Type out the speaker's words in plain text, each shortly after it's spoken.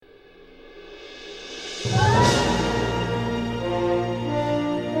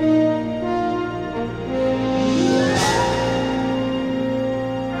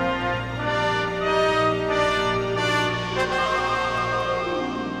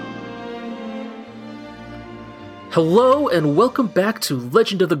Hello and welcome back to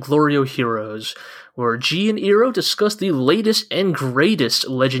Legend of the GLORIO Heroes, where Gee and Iro discuss the latest and greatest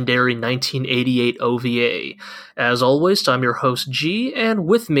legendary 1988 OVA. As always, I'm your host Gee, and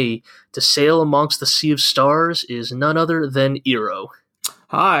with me to sail amongst the sea of stars is none other than Iro.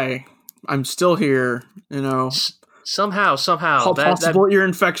 Hi, I'm still here, Somehow, possible ear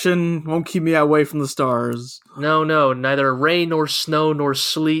infection won't keep me away from the stars. No, neither rain nor snow nor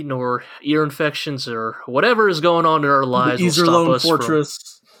sleet nor ear infections or whatever is going on in our lives The will stop Iserlohn us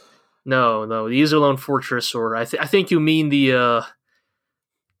Fortress. No, the Iserlohn Fortress, or I think you mean the,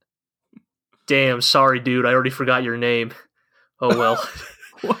 Damn, sorry, dude, I already forgot your name. Oh, well.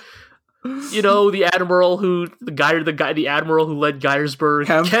 You know, the admiral who led Geiersburg.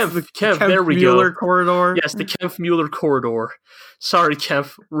 Kempf, there we Mueller go. Corridor. Yes, the Kempf-Mueller Corridor. Sorry,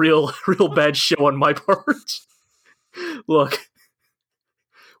 Kempf, real bad show on my part. Look,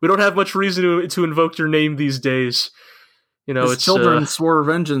 we don't have much reason to invoke your name these days. You know, His children swore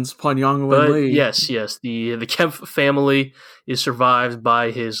vengeance upon Yang Wen-li. Yes, the Kempf family is survived by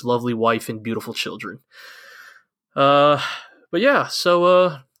his lovely wife and beautiful children. But yeah,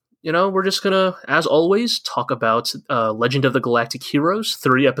 so we're just gonna, as always, talk about Legend of the Galactic Heroes,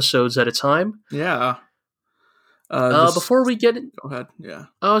 3 episodes at a time. Yeah. Before we get go ahead. Yeah.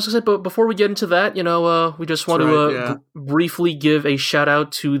 I was gonna say, but before we get into that, we just want to briefly give a shout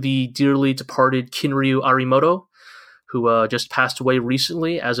out to the dearly departed Kinryu Arimoto, who just passed away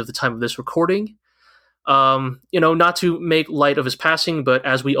recently as of the time of this recording. Not to make light of his passing, but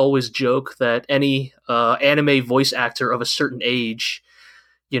as we always joke that any anime voice actor of a certain age,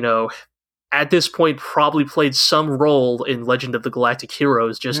 at this point probably played some role in Legend of the Galactic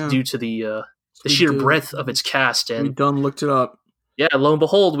Heroes just due to the sheer breadth of its cast. And we done looked it up. Yeah, lo and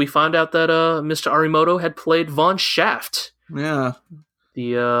behold, we found out that Mr. Arimoto had played Von Shaft. Yeah.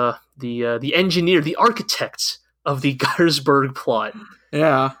 The engineer, the architect of the Geiersburg plot.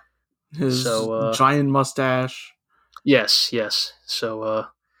 Yeah. His giant mustache. Yes. So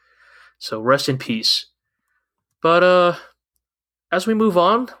rest in peace. But as we move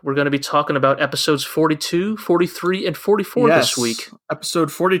on, we're going to be talking about episodes 42, 43, and 44 this week.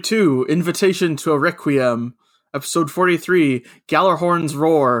 Episode 42, Invitation to a Requiem. Episode 43, Gallarhorn's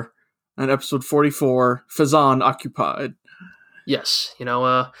Roar. And episode 44, Fazan Occupied. Yes,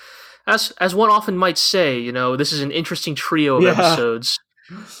 as one often might say, this is an interesting trio of episodes.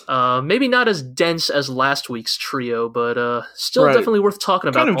 Maybe not as dense as last week's trio, but still definitely worth talking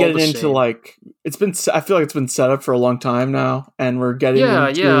about. Kind of getting into I feel like it's been set up for a long time now, and we're getting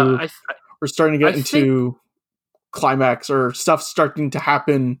into we're starting to get into climax or stuff starting to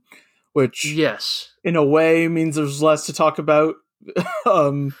happen, which in a way means there's less to talk about.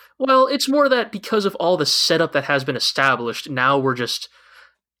 Well, it's more that because of all the setup that has been established, now we're just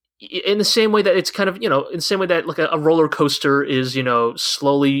in the same way that it's kind of, in the same way that like a roller coaster is,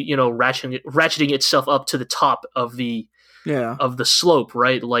 slowly, ratcheting itself up to the top of the slope,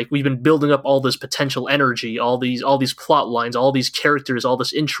 right? Like we've been building up all this potential energy, all these plot lines, all these characters, all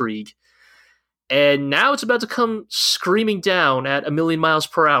this intrigue. And now it's about to come screaming down at 1,000,000 miles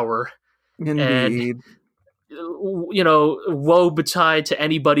per hour. Indeed. And, woe betide to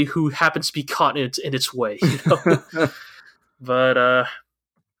anybody who happens to be caught in its way. But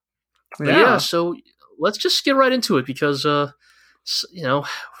so let's just get right into it because, some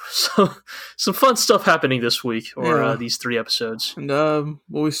fun stuff happening this week, or these 3 episodes. And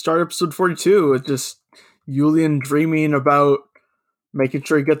we start episode 42 with just Julian dreaming about making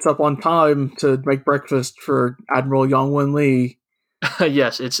sure he gets up on time to make breakfast for Admiral Yang Wen-li.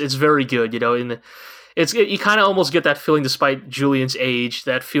 Yes, it's very good, you kind of almost get that feeling, despite Julian's age,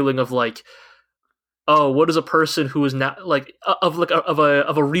 that feeling of like, oh, what is a person who is not of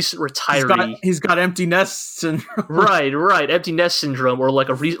a recent retiree? He's got empty nest syndrome. right, empty nest syndrome, or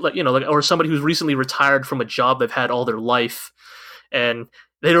or somebody who's recently retired from a job they've had all their life, and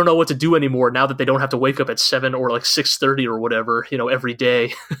they don't know what to do anymore now that they don't have to wake up at 7 or 6:30 or whatever, every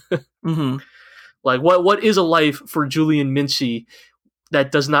day. Mm-hmm. Like what is a life for Julian Mincy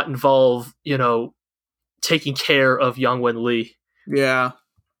that does not involve taking care of Yang Wen-li? Yeah.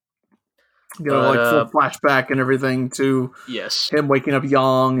 Full flashback and everything to him waking up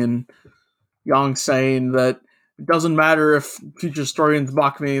Yang, and Yang saying that it doesn't matter if future historians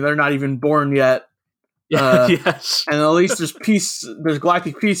mock me, they're not even born yet. Yes. And at least there's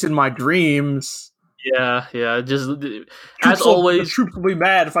galactic peace in my dreams. Yeah. Just as always, the troops will be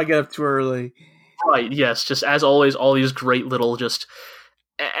mad if I get up too early. Right, yes. Just as always, all these great little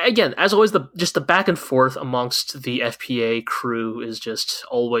again, as always, the back and forth amongst the FPA crew is just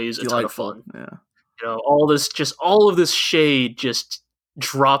always a ton of fun. Yeah. All of this shade just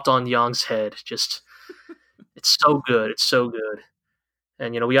dropped on Yang's head. Just It's so good. It's so good.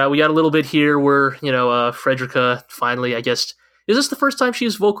 And we got a little bit here where Frederica finally, I guess, is this the first time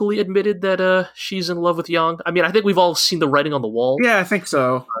she's vocally admitted that she's in love with Yang? I mean, I think we've all seen the writing on the wall. Yeah, I think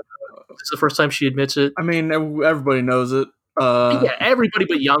so. It's the first time she admits it. I mean, everybody knows it. Yeah, everybody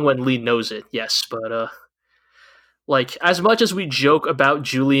but Yang Wenli knows it. Yes, but like, as much as we joke about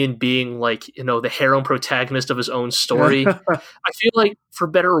Julian being like, the harem protagonist of his own story, I feel like, for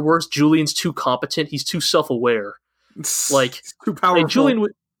better or worse, Julian's too competent. He's too self-aware. Like, too powerful. Like Julian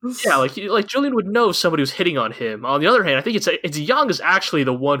would, like Julian would know if somebody was hitting on him. On the other hand, I think it's Yang is actually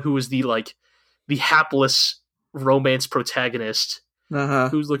the one who is the hapless romance protagonist,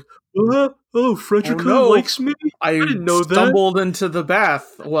 who's like, oh, Frederica likes me. I didn't know stumbled into the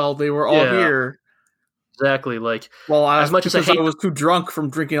bath while they were all here. Exactly. Like, as much as I was too drunk from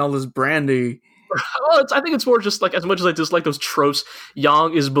drinking all this brandy. Well, I think it's more just like, as much as I dislike those tropes,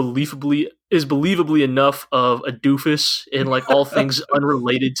 Yang is believably enough of a doofus in like all things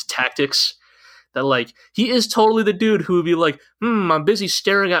unrelated to tactics that like he is totally the dude who would be like, I'm busy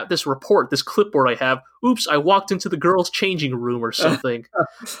staring at this clipboard I have. Oops, I walked into the girls' changing room or something.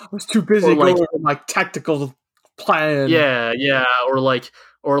 I was too busy going with my tactical plan. Yeah, or like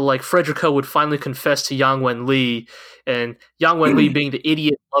Frederica would finally confess to Yang Wenli, and Yang Wenli being the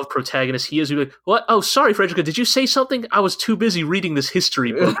idiot love protagonist he is, would be like, what? Oh, sorry, Frederica, did you say something? I was too busy reading this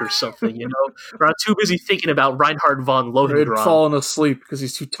history book or something, or I'm too busy thinking about Reinhard von Lohengrin. He'd fallen asleep because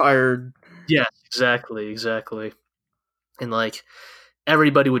he's too tired. Yeah, exactly. And like,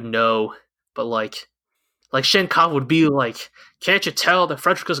 everybody would know, but like Shenkov would be like, can't you tell that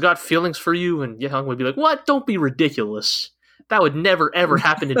Frederica's got feelings for you? And Yang would be like, what? Don't be ridiculous. That would never, ever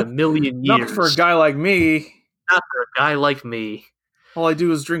happen in a million years. Not for a guy like me. Not for a guy like me. All I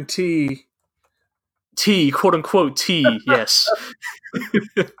do is drink tea. Tea, quote unquote tea, yes.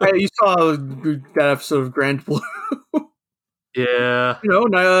 Hey, you saw that episode of Grand Blue. Yeah.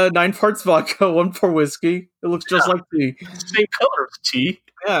 9 parts vodka, 1 part whiskey. It looks just like tea. Same color as tea.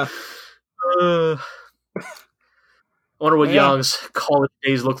 Yeah. I wonder what Yang's college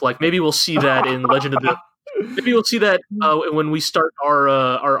days look like. Maybe we'll see that in Legend of the... Maybe we'll see that when we start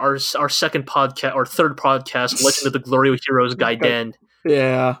our second podcast, our third podcast, Legend of the GLORIO Heroes Gaiden.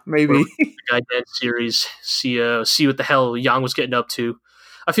 Yeah, maybe. The Gaiden series. See what the hell Yang was getting up to.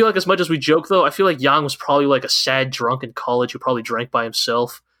 I feel like, as much as we joke, though, I feel like Yang was probably like a sad drunk in college who probably drank by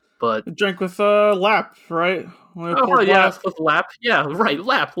himself. But drank with Lap, right? With Lap. Yeah, right.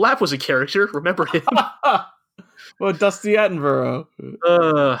 Lap was a character. Remember him? Well, Dusty Attenborough.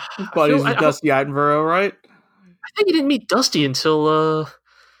 His buddy's Dusty Attenborough, right? I think he didn't meet Dusty until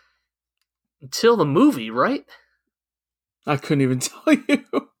the movie, right? I couldn't even tell you.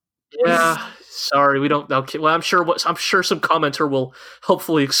 Yeah, sorry, we don't. Okay, well, I'm sure some commenter will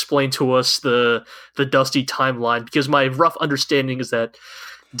hopefully explain to us the Dusty timeline, because my rough understanding is that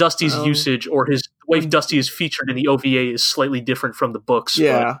Dusty's usage, or the way Dusty is featured in the OVA, is slightly different from the books.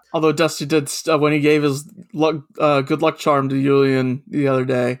 Yeah, although Dusty did when he gave his good luck charm to Julian the other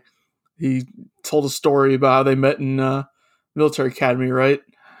day, he told a story about how they met in military academy, right?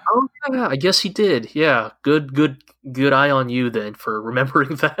 Oh yeah, I guess he did. Yeah, good eye on you then for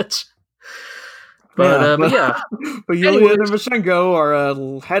remembering that. But Julian and Vashenko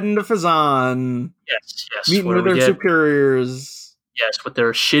are heading to Fazan. Yes, meeting with their superiors. Yes, with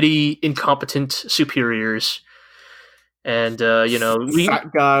their shitty, incompetent superiors, and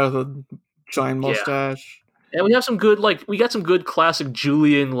fat guy with a giant mustache. And we have some good, classic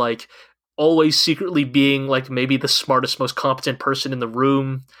Julian, like, always secretly being like maybe the smartest, most competent person in the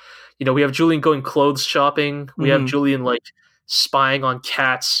room. We have Julian going clothes shopping. We have Julian like spying on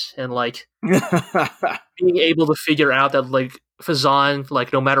cats and like being able to figure out that like Fazan,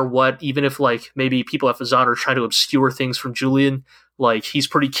 like, no matter what, even if like maybe people at Fazan are trying to obscure things from Julian, like, he's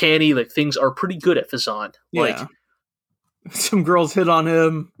pretty canny. Like, things are pretty good at Fazan. Like, some girls hit on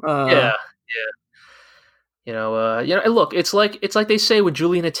him. Look, it's like they say when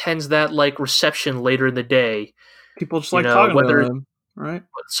Julian attends that like reception later in the day. People just like talking to him, right?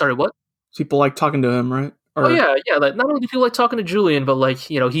 Sorry, what? People like talking to him, right? Like, not only do people like talking to Julian, but like,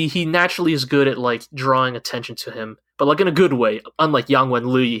 he naturally is good at like drawing attention to him, but like in a good way. Unlike Yang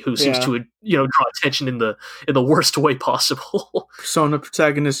Wenli, who seems to draw attention in the worst way possible. Persona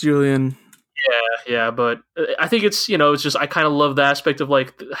protagonist Julian. Yeah, but I think it's just, I kind of love the aspect of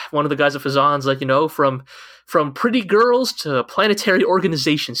like one of the guys at Fazan's like, from pretty girls to planetary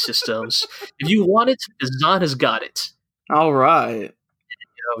organization systems. If you want it, Fazan has got it. All right.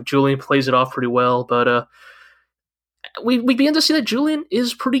 Julian plays it off pretty well, but we begin to see that Julian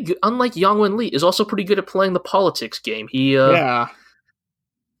is pretty good. Unlike Yang Wenli, is also pretty good at playing the politics game. He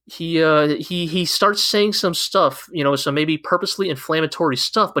he starts saying some stuff, some maybe purposely inflammatory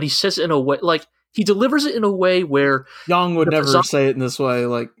stuff, but he says it in a way like he delivers it in a way where Yang would never say it in this way.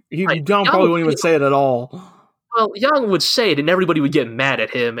 Like Yang probably wouldn't even say it at all. Well, Yang would say it, and everybody would get mad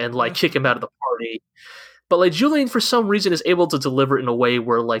at him and like kick him out of the party. But like Julian, for some reason, is able to deliver it in a way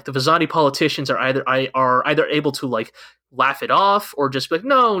where like the Vizani politicians are either able to like laugh it off or just be like,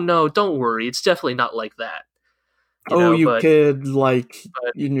 no, don't worry, it's definitely not like that. Kid, like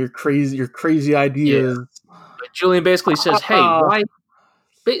in your crazy ideas. Yeah. But Julian basically says, "Hey, why?"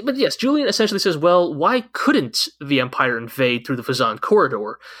 But yes, Julian essentially says, "Well, why couldn't the Empire invade through the Vizan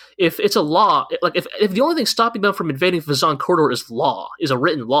corridor? If it's a law, like if the only thing stopping them from invading the Vizan corridor is a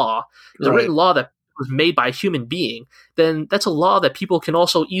written law, a written law that was made by a human being, then that's a law that people can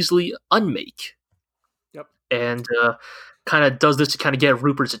also easily unmake." Yep. And kind of does this to kind of get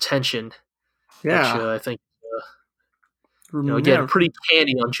Rupert's attention. Yeah, which I think. Again, pretty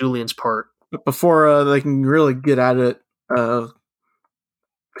canny on Julian's part. But before they can really get at it,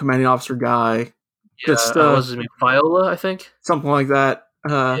 commanding officer guy, was his name Viola, I think, something like that.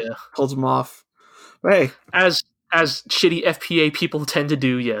 Pulls him off. But hey, as shitty FPA people tend to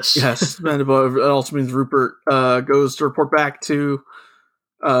do, yes. And it also means Rupert goes to report back to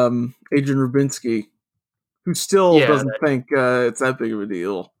Agent Rubinsky, who still doesn't think it's that big of a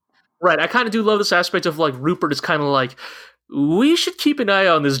deal. Right, I kind of do love this aspect of like Rupert is kind of like, we should keep an eye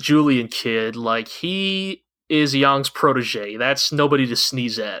on this Julian kid. Like, he is Yang's protege. That's nobody to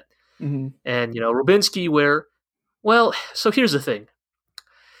sneeze at. Mm-hmm. And, Rubinsky, so here's the thing.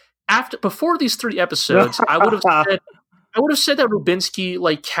 Before these 3 episodes, I would have said that Rubinsky,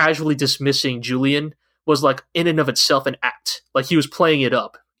 like, casually dismissing Julian was, like, in and of itself an act. Like, he was playing it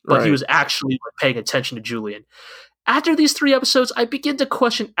up, but he was actually like, paying attention to Julian. After these 3 episodes, I begin to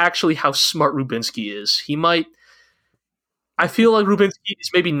question actually how smart Rubinsky is. I feel like Rubinsky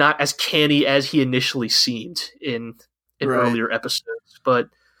is maybe not as canny as he initially seemed in earlier episodes. But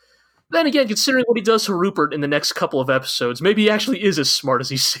then again, considering what he does to Rupert in the next couple of episodes, maybe he actually is as smart as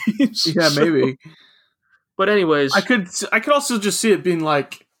he seems. Yeah, maybe. But anyways, I could also just see it being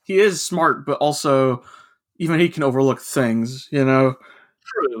like he is smart, but also even he can overlook things.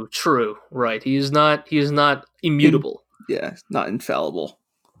 True. Right. He is not immutable. Not infallible.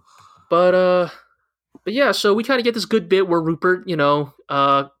 But yeah, so we kind of get this good bit where Rupert,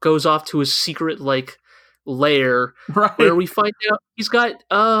 goes off to his secret, like, lair, where we find out he's got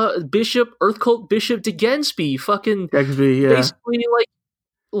Earth Cult Bishop Degensby basically, like,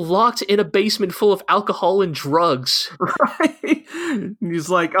 locked in a basement full of alcohol and drugs. Right? He's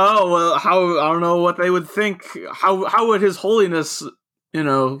like, oh, well, I don't know what they would think. How would His Holiness,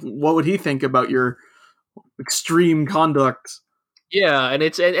 what would he think about your extreme conduct? Yeah, and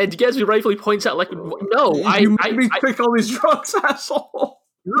Degensby rightfully points out, like, no, you made me take all these drugs, asshole.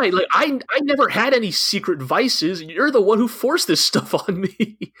 Right, like, I never had any secret vices. You're the one who forced this stuff on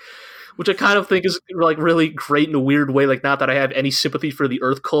me. Which I kind of think is, like, really great in a weird way. Like, not that I have any sympathy for the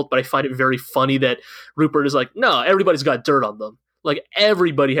Earth Cult, but I find it very funny that Rupert is like, no, everybody's got dirt on them. Like,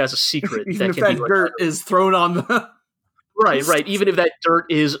 everybody has a secret. Even if that dirt is thrown on them. Right. Even if that dirt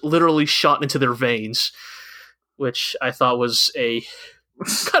is literally shot into their veins. Which I thought was a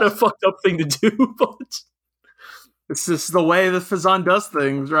kind of fucked up thing to do, but it's just the way the Fazan does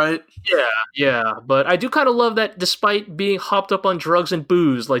things, right? Yeah. But I do kind of love that despite being hopped up on drugs and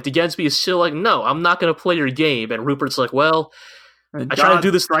booze, like Degensby is still like, no, I'm not going to play your game. And Rupert's like, well, I try to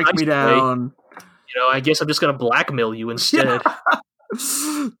do this strike me down. I guess I'm just going to blackmail you instead.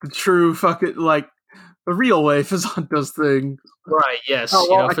 The true fucking, like, the real way Fazan does things. Right, yes.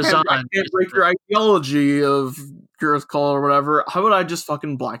 Fazan, I can't break your ideology of Earth Call or whatever. How would I just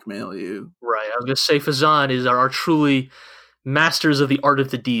fucking blackmail you? Right, I was going to say Fazan are truly masters of the art of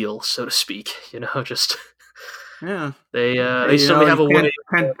the deal, so to speak. Just... Yeah. They certainly have a way...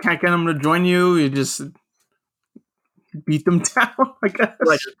 Can't get them to join you, you just beat them down, I guess.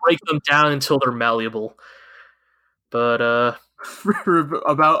 Right, just break them down until they're malleable. But,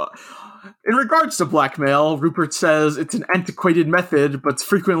 in regards to blackmail, Rupert says it's an antiquated method, but it's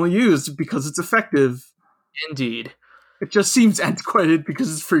frequently used because it's effective. Indeed. It just seems antiquated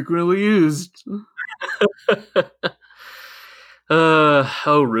because it's frequently used.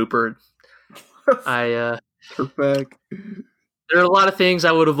 Rupert. Perfect. There are a lot of things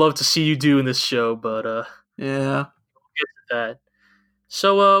I would have loved to see you do in this show, but yeah. We'll get to that.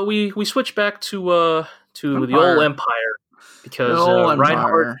 So we switch back to the old Empire because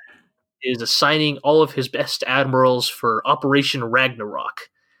Reinhardt is assigning all of his best admirals for Operation Ragnarok.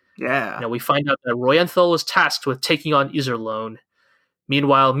 Yeah. Now we find out that Royenthal is tasked with taking on Iserlohn.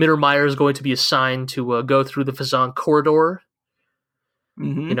 Meanwhile, Mittermeier is going to be assigned to go through the Fazan corridor.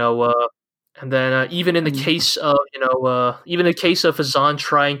 You know, and then even in the case of Hazan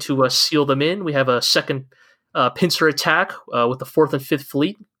trying to seal them in, we have a second pincer attack with the 4th and 5th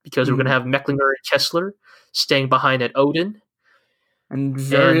Fleet, because we're going to have Mecklinger and Kessler staying behind at Odin. And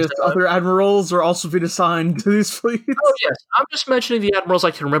various other admirals are also being assigned to these fleets. Oh, yes. I'm just mentioning the admirals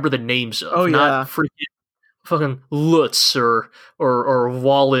I can remember the names of, not freaking fucking Lutz or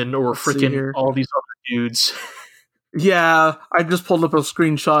Wallen or freaking all these other dudes. Yeah, I just pulled up a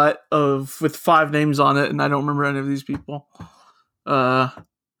screenshot with 5 names on it, and I don't remember any of these people. So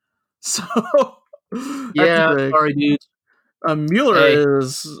yeah, sorry, dude. Mueller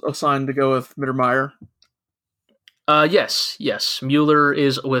is assigned to go with Mittermeier. Yes. Mueller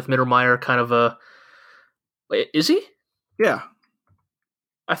is with Mittermeier. Kind of a. Wait, is he? Yeah.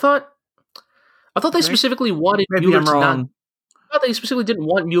 I thought they specifically wanted Mueller to not. I thought they specifically didn't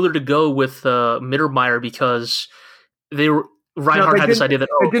want Mueller to go with Mittermeier because Reinhardt had this idea that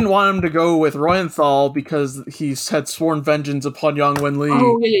they didn't want him to go with Royenthal because he had sworn vengeance upon Yang Wenli.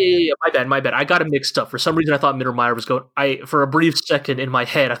 Oh yeah. My bad. I got it mixed up. For some reason, I thought Mittermeier was going. For a brief second in my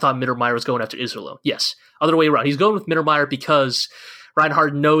head, I thought Mittermeier was going after Iserlohn. Yes, other way around. He's going with Mittermeier because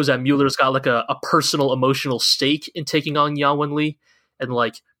Reinhardt knows that Mueller's got like a personal, emotional stake in taking on Yang Wenli, and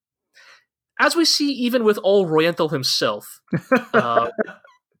like as we see, even with old Royenthal himself,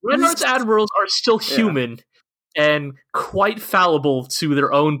 Reinhardt's admirals are still human. And quite fallible to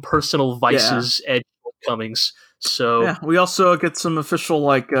their own personal vices and shortcomings. So we also get some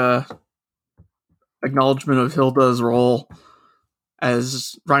official acknowledgement of Hilda's role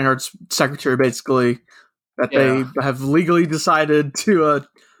as Reinhardt's secretary, basically, that they have legally decided to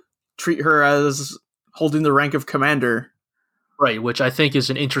treat her as holding the rank of commander. Right, which I think is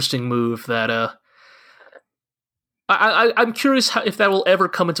an interesting move that I'm curious if that will ever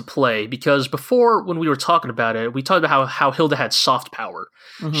come into play, because before, when we were talking about it, we talked about how Hilda had soft power.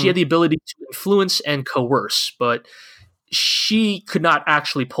 Mm-hmm. She had the ability to influence and coerce, but she could not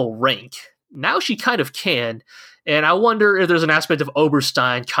actually pull rank. Now she kind of can, and I wonder if there's an aspect of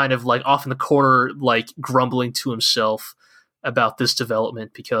Oberstein kind of like off in the corner, like grumbling to himself about this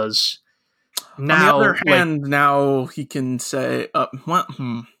development, because now, on the other hand, now he can say,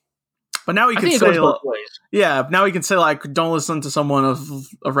 But now he can say, now he can say, like, don't listen to someone of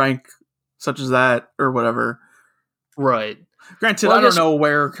a rank such as that, or whatever. Right. Granted, I don't know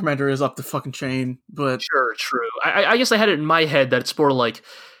where Commander is up the fucking chain, but... Sure, true. I guess I had it in my head that it's more like,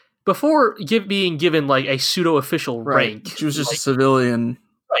 before being given, like, a pseudo-official rank... She was just a civilian.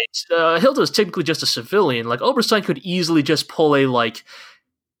 Right. Hilda is technically just a civilian. Like, Oberstein could easily just pull a, like...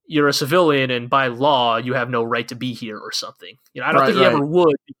 You're a civilian, and by law, you have no right to be here, or something. You know, I don't think he ever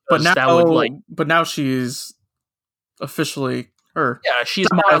would. But now she's officially, she's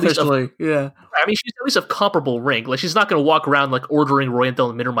not officially. I mean, she's at least of comparable rank. Like, she's not going to walk around like ordering Royenthal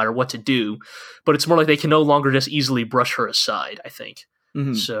and Mittermeier what to do. But it's more like they can no longer just easily brush her aside, I think.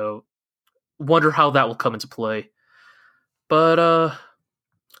 Mm-hmm. So, wonder how that will come into play. But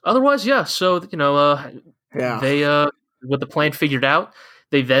otherwise, yeah. So they with the plan figured out.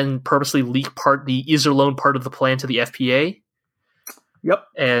 They then purposely leak the Iserlohn part of the plan to the FPA. Yep.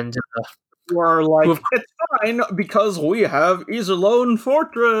 And you are like, it's fine because we have Iserlohn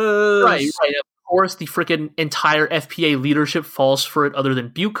Fortress. Right. Of course, the freaking entire FPA leadership falls for it other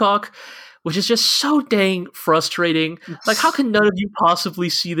than Bukok, which is just so dang frustrating. Like, how can none of you possibly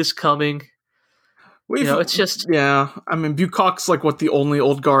see this coming? It's just... Yeah, I mean, Bukok's like the only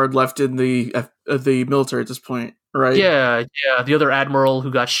old guard left in the military at this point. Right. Yeah. The other admiral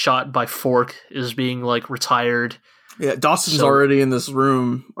who got shot by Fork is being like retired. Yeah, Dawson's already in this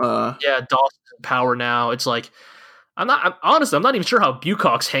room. Yeah, Dawson's in power now. It's like honestly, I'm not even sure how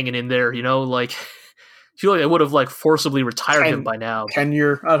Bukok's hanging in there. Like I feel like they would have like forcibly retired him by now.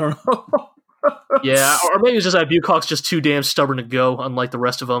 Tenure, I don't know. Yeah, or maybe it's just that Bukok's just too damn stubborn to go, unlike the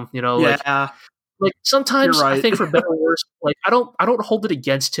rest of them. Like sometimes I think for better or worse, like I don't hold it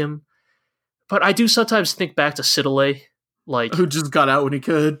against him. But I do sometimes think back to Siddeley, like who just got out when he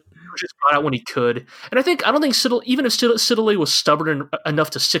could. And I don't think even if Siddeley was stubborn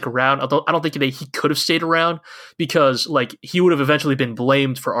enough to stick around, I don't think he could have stayed around, because like he would have eventually been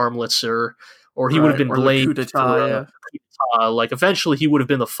blamed for armlets, or he would have been blamed for like eventually he would have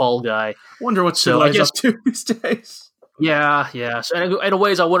been the fall guy. Wonder what Siddeley's up to these days. Yeah. So in a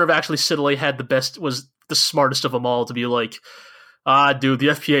ways, I wonder if actually Siddeley was the smartest of them all to be like, dude, the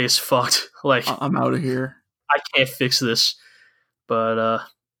FPA is fucked. Like, I'm out of here. I can't fix this. But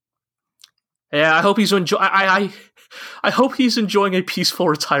yeah, I hope he's I hope he's enjoying a peaceful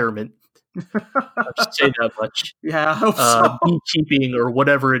retirement. I'll just say that much. Yeah, I hope so. Beekeeping or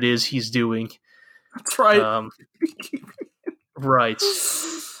whatever it is he's doing. That's right. Right.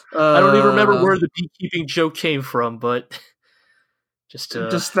 I don't even remember where the beekeeping joke came from, but just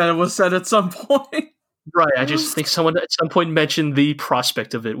that it was said at some point. Right. I just think someone at some point mentioned the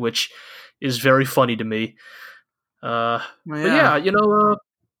prospect of it, which is very funny to me. But yeah,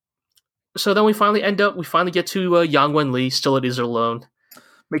 so then we finally get to Yang Wenli, still at Iserlohn.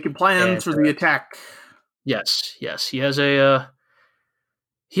 Making plans for the attack. Yes. He has here,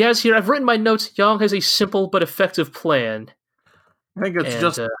 I've written my notes, Yang has a simple but effective plan. I think it's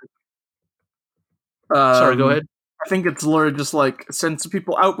just... sorry, go ahead. I think it's literally just like send some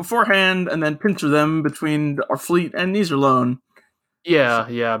people out beforehand and then pincer them between our fleet and Iserlohn.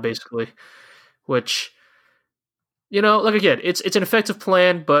 Yeah, basically. Which, like again, it's an effective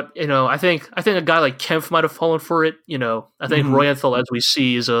plan, but I think a guy like Kempf might have fallen for it. I think Royenthal, as we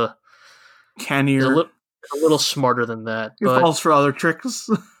see, is a little smarter than that. He falls for other tricks.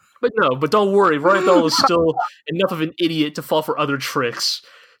 But don't worry, Royenthal is still enough of an idiot to fall for other tricks.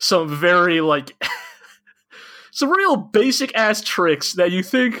 Some very some real basic ass tricks that you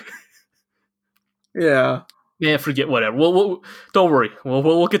think. Yeah. Man, forget whatever. We'll don't worry.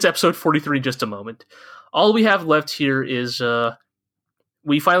 We'll get to episode 43 in just a moment. All we have left here is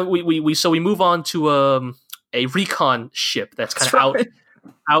we move on to a recon ship that's kind of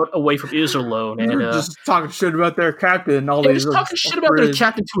out away from Iserlohn, and just talking shit about their captain. Just talking shit about their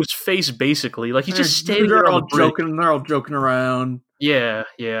captain to his face, basically. Like he's just standing there on the joking. They're all joking around. Yeah.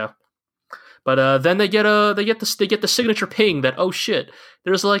 But then they get the signature ping that, oh shit,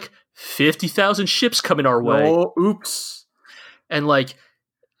 there's 50,000 ships coming our way. Oh, oops. And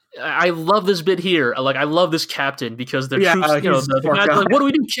I love this bit here. I love this captain because the troops, the guys are like, what do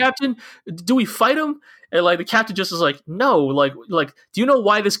we do, Captain? Do we fight him? And the captain just is like, no, do you know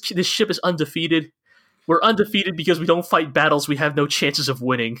why this ship is undefeated? We're undefeated because we don't fight battles we have no chances of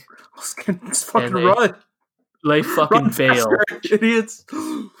winning. Let's fucking run. They fucking bail. Idiots.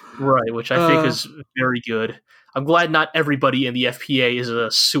 Right, which I think is very good. I'm glad not everybody in the FPA is a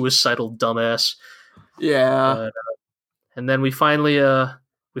suicidal dumbass. Yeah. And then we finally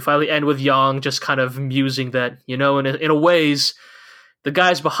end with Yang just kind of musing that, in a ways, the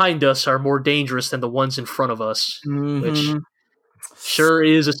guys behind us are more dangerous than the ones in front of us, which sure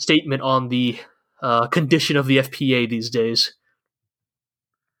is a statement on the condition of the FPA these days.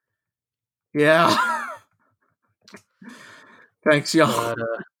 Yeah. Thanks, Yang.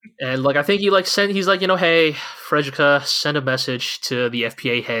 And I think he's hey, Frederica, send a message to the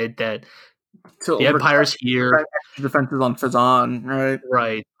FPA head that the Empire's here. Defenses on Fazan, right?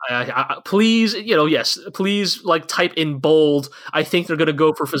 Right. Please, please, type in bold. I think they're gonna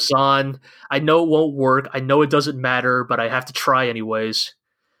go for Fazan. I know it won't work. I know it doesn't matter, but I have to try anyways.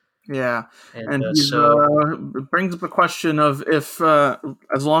 Yeah, and it brings up a question of if,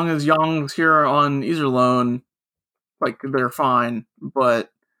 as long as Yang's here on Iserlohn, they're fine,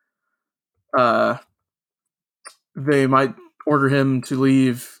 but they might order him to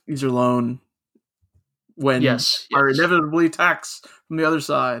leave Iserlohn when are inevitably attacks from the other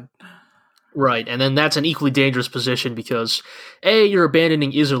side. Right, and then that's an equally dangerous position because A, you're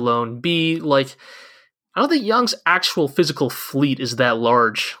abandoning Iserlohn, B, I don't think Yang's actual physical fleet is that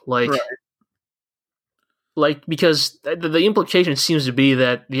large. Because the implication seems to be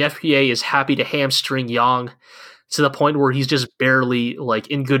that the FPA is happy to hamstring Yang to the point where he's just barely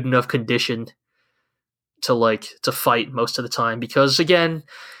in good enough condition to fight most of the time. Because again,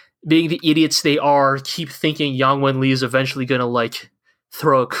 being the idiots they are, keep thinking Yang Wenli is eventually going to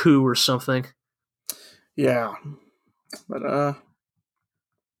throw a coup or something. Yeah, but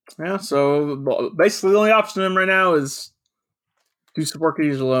yeah. So basically, the only option to him right now is do some work at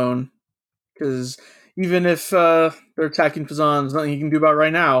Iserlohn, because even if they're attacking Fazan, there's nothing he can do about it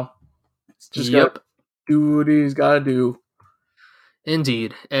right now. It's just do what he's got to do.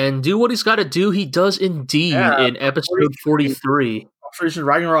 Indeed. And do what he's got to do, he does indeed in episode 43. Operation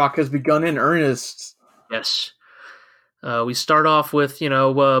Ragnarok has begun in earnest. Yes. We start off with,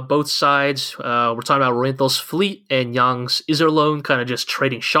 both sides. We're talking about Royenthal's fleet and Yang's Iserlohn kind of just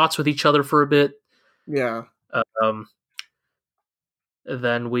trading shots with each other for a bit. Yeah.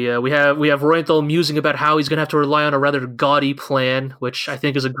 Then we have Royenthal musing about how he's going to have to rely on a rather gaudy plan, which I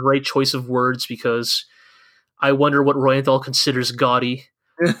think is a great choice of words because I wonder what Royenthal considers gaudy.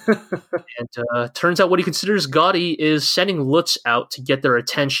 And turns out what he considers gaudy is sending Lutz out to get their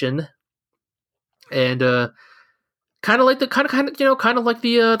attention, and kind of like the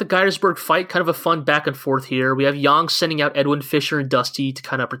Geiersberg fight, kind of a fun back and forth here. We have Yang sending out Edwin Fisher and Dusty to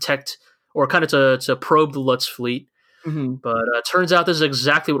kind of protect or kind of to probe the Lutz fleet. Mm-hmm. But turns out this is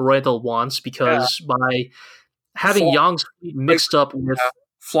exactly what Royenthal wants because by having Yang's fleet mixed up with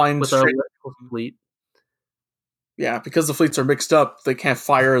flying with our fleet. Yeah, because the fleets are mixed up, they can't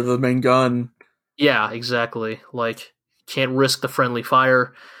fire the main gun. Yeah, exactly. Like, can't risk the friendly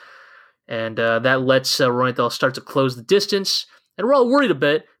fire. And that lets Roenthal start to close the distance. And we're all worried a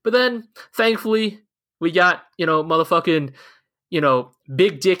bit. But then, thankfully, we got, motherfucking,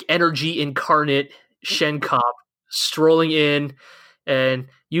 big dick energy incarnate Shenkop strolling in. And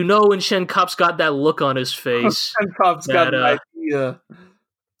when Shenkop's got that look on his face. Shenkop's got an idea.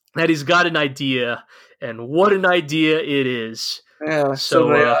 That he's got an idea. And what an idea it is. Yeah,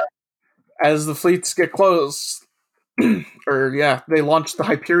 so as the fleets get close, they launch the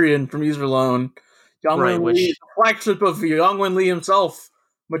Hyperion from Userlone. Yang Lee, the flagship of Yang Wen-Li himself,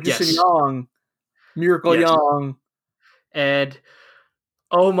 Magician Yang, Miracle Yang. And,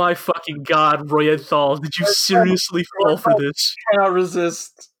 oh my fucking god, Royenthal, did you seriously fall for this?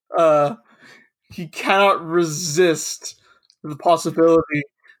 He cannot resist the possibility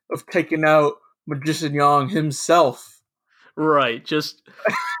of taking out Magician Yang himself. Right, just...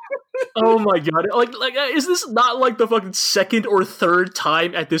 Oh my god! Like, is this not like the fucking second or third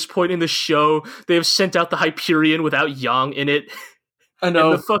time at this point in the show they have sent out the Hyperion without Yang in it? I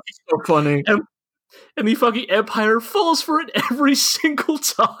know. It's so funny. And the fucking Empire falls for it every single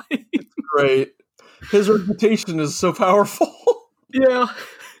time. Right. His reputation is so powerful. Yeah.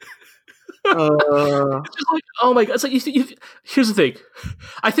 It's just like, oh my god! It's like here's the thing.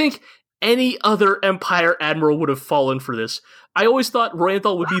 I think any other Empire admiral would have fallen for this. I always thought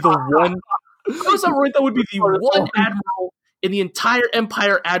Royenthal would be the one. I always thought Royenthal would be the one admiral in the entire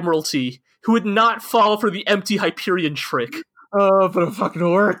Empire Admiralty who would not fall for the empty Hyperion trick. Oh, but it fucking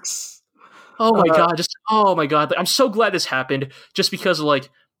works. Oh my god! Oh my god! I'm so glad this happened. Just because, like,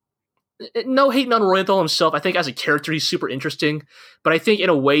 no hating on Royenthal himself. I think as a character he's super interesting, but I think in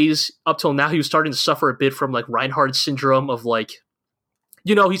a ways up till now he was starting to suffer a bit from like Reinhard syndrome of like,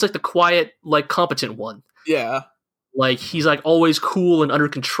 he's like the quiet, like competent one. Yeah. Like, he's, like, always cool and under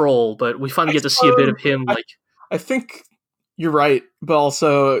control, but we finally get to see a bit of him, like... I think you're right, but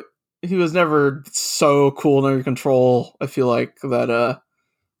also, he was never so cool and under control, I feel like, that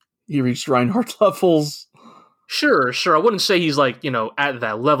he reached Reinhardt levels. Sure. I wouldn't say he's, like, at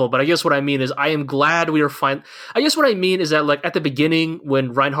that level, but I guess what I mean is I am glad we are fine. I guess what I mean is that, like, at the beginning,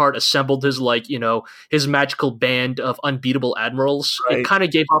 when Reinhardt assembled his, like, his magical band of unbeatable admirals, It kind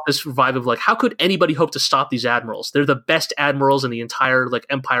of gave off this vibe of, like, how could anybody hope to stop these admirals? They're the best admirals in the entire, like,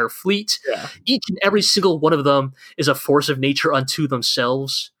 Empire fleet. Yeah. Each and every single one of them is a force of nature unto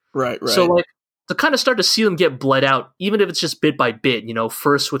themselves. Right. So, like, to kind of start to see them get bled out, even if it's just bit by bit,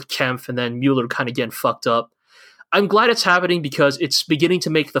 first with Kempf and then Mueller kind of getting fucked up. I'm glad it's happening because it's beginning to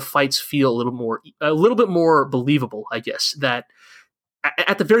make the fights feel a little bit more believable, I guess, that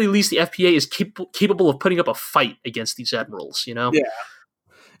at the very least the FPA is capable of putting up a fight against these admirals, Yeah.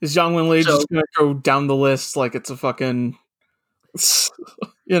 Is Yang Wen-Li just going to go down the list like it's a fucking,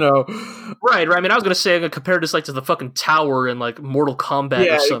 Right. I mean, I was going to say, compare this like to the fucking tower in like Mortal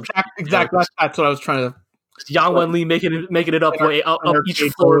Kombat or something. Exactly. That's what I was trying to... Yang Wen-Li making it up each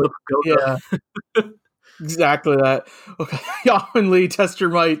floor of the pagoda. Yeah. Exactly that. Okay, Yang Wen-Li, test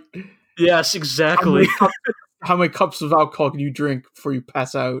your might. Yes, exactly. How many cups of alcohol can you drink before you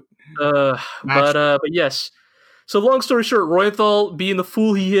pass out? But yes. So long story short, Royenthal, being the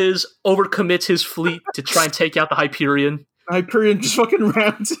fool he is, overcommits his fleet to try and take out the Hyperion. The Hyperion just fucking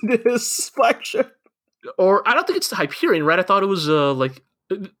rams into his flagship. Or I don't think it's the Hyperion, right? I thought it was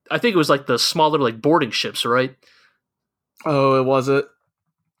I think it was like the smaller like boarding ships, right? Oh, was it?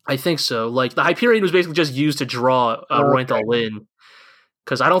 I think so. Like the Hyperion was basically just used to draw Royenthal in,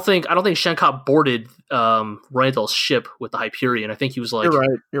 because I don't think Shenkop boarded Royenthal's ship with the Hyperion. I think he was like,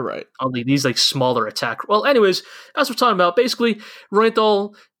 you're right. On these like smaller attack. Well, anyways, as we're talking about, basically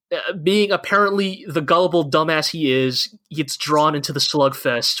Royenthal, being apparently the gullible dumbass he is, gets drawn into the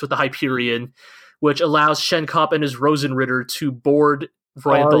slugfest with the Hyperion, which allows Shenkop and his Rosenritter to board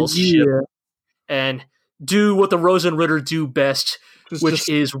Royenthal's ship and do what the Rosenritter do best. Which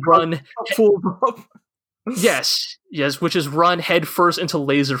is run yes, which is run headfirst into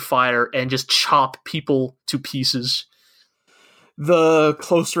laser fire and just chop people to pieces. The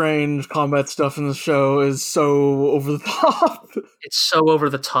close range combat stuff in the show is so over the top. It's so over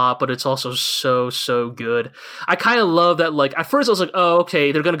the top, but it's also so good. I kind of love that. Like at first, I was like, "Oh,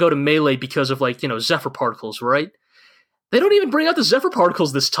 okay, they're gonna go to melee because of like Zephyr particles, right?" They don't even bring out the Zephyr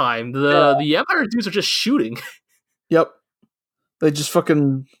particles this time. The Empire dudes are just shooting. Yep. They just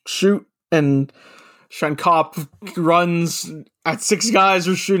fucking shoot, and Shenkop runs at 6 guys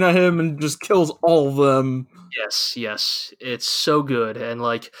who are shooting at him and just kills all of them. Yes. It's so good. And,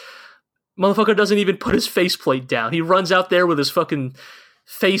 like, motherfucker doesn't even put his faceplate down. He runs out there with his fucking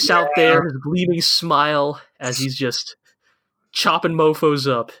face out there, his gleaming smile as he's just chopping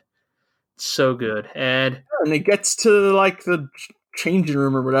mofos up. So good. And it gets to like the changing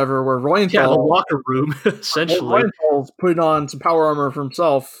room or whatever where Royenthal... Yeah, the locker room, essentially. Royenthal's putting on some power armor for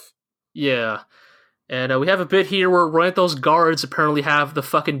himself. Yeah. And we have a bit here where Royenthal's guards apparently have the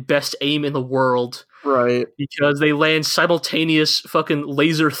fucking best aim in the world. Right. Because they land simultaneous fucking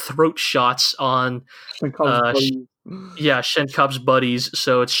laser throat shots on Shenkop's buddies.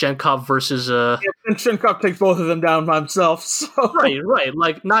 So it's Shenkop versus... and Shenkop takes both of them down by himself. So. Right.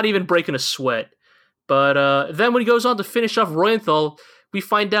 Like, not even breaking a sweat. But then when he goes on to finish off Royenthal, we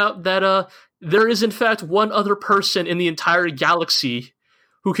find out that there is in fact one other person in the entire galaxy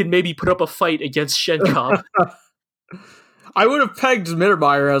who can maybe put up a fight against Shenkop. I would have pegged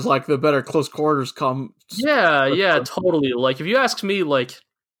Mittermeier as like the better close quarters Yeah, totally. Like, if you ask me, like,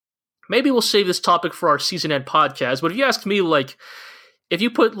 maybe we'll save this topic for our season end podcast, but if you ask me, like, if you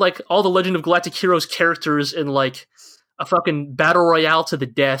put like all the Legend of Galactic Heroes characters in like a fucking battle royale to the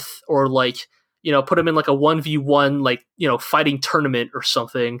death, or like, you know, put them in like a 1v1, like, you know, fighting tournament or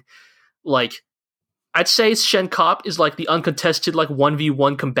something, like, I'd say Shenkop is like the uncontested like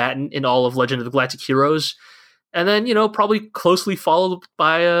 1v1 combatant in all of Legend of the Galactic Heroes. And then, you know, probably closely followed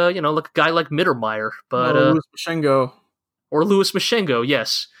by, you know, like a guy like Mittermeier. But, Louis Maschengo. Or Louis Maschengo,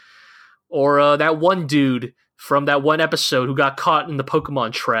 yes. Or that one dude from that one episode who got caught in the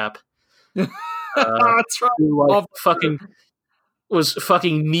Pokemon trap. That's right. Who, like, was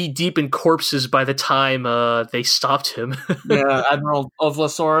fucking knee deep in corpses by the time they stopped him. Yeah, Admiral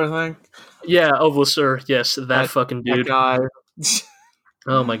Ovlasor, I think. Yeah, Ovlasor, yes, that fucking dude. That guy.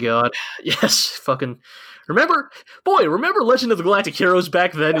 Oh my god. Yes, fucking... Remember Legend of the Galactic Heroes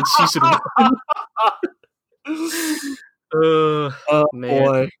back then in season 1? Man.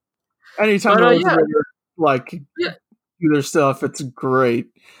 Boy. Anytime do their stuff, it's great.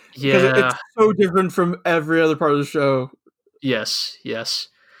 Yeah. Because it's so different from every other part of the show. Yes.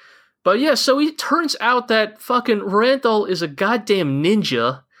 But yeah, so it turns out that fucking Royenthal is a goddamn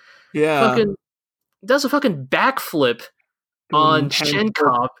ninja. Yeah. Fucking does a fucking backflip on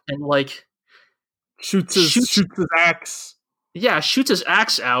Shenkop and like shoots his axe. Yeah, shoots his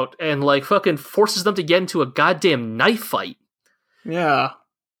axe out and like fucking forces them to get into a goddamn knife fight. Yeah.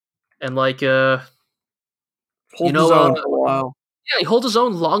 And like holds his own for a while. Yeah, he holds his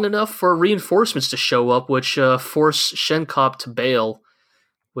own long enough for reinforcements to show up, which force Shenkop to bail.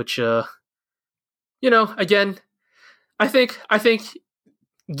 Which you know, again, I think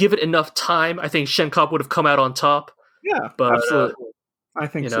give it enough time, I think Shenkop would have come out on top. Yeah, but absolutely. I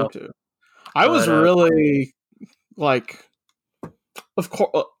think so too. I was really like, of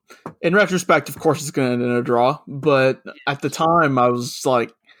course, in retrospect, of course, it's going to end in a draw. But at the time, I was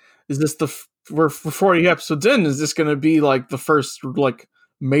like, "Is this we're 40 episodes in? Is this going to be like the first like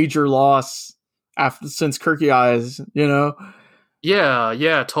major loss since Kirky Eyes?" You know?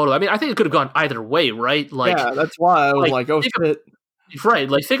 Yeah, totally. I mean, I think it could have gone either way, right? Like, yeah, that's why I was like, "Oh shit." Right,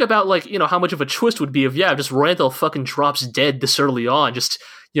 like, think about, like, you know, how much of a twist would be if, just Royenthal fucking drops dead this early on, just,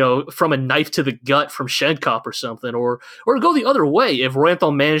 you know, from a knife to the gut from Shenkop or something, or go the other way if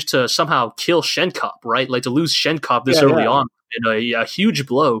Royenthal managed to somehow kill Shenkop, right? Like, to lose Shenkop this early on in a huge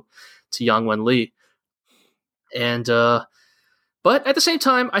blow to Yang Wenli. And, but at the same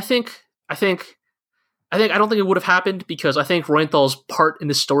time, I don't think it would have happened because I think Royenthal's part in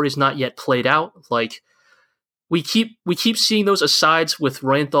this story is not yet played out. Like, we keep seeing those asides with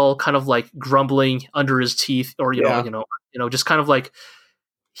Royenthal kind of like grumbling under his teeth, or you know, just kind of like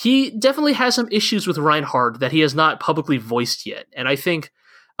he definitely has some issues with Reinhard that he has not publicly voiced yet. And I think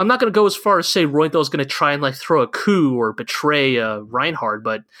I'm not going to go as far as say Royenthal is going to try and like throw a coup or betray Reinhard,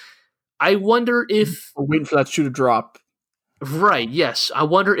 but I wonder if we're waiting for that shoe to drop. Right. Yes, I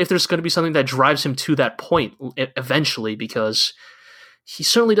wonder if there's going to be something that drives him to that point eventually, because he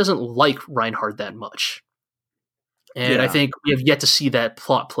certainly doesn't like Reinhard that much. And I think we have yet to see that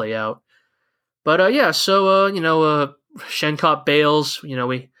plot play out. But so you know, Shenkop bails. You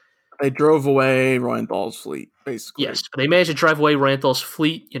know, they drove away Royenthal's fleet, basically. Yes, they managed to drive away Royenthal's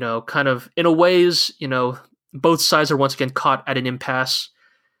fleet. You know, kind of in a ways, you know, both sides are once again caught at an impasse.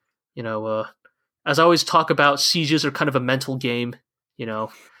 You know, as I always talk about, sieges are kind of a mental game. You know,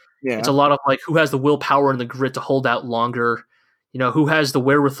 it's a lot of like who has the willpower and the grit to hold out longer. You know, who has the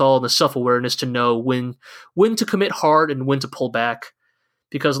wherewithal and the self-awareness to know when to commit hard and when to pull back.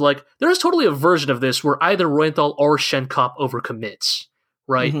 Because, like, there is totally a version of this where either Royenthal or Shenkop overcommits,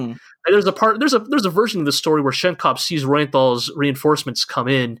 right? Mm-hmm. And there's a version of the story where Shenkop sees Royenthal's reinforcements come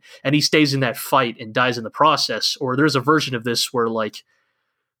in and he stays in that fight and dies in the process. Or there's a version of this where, like,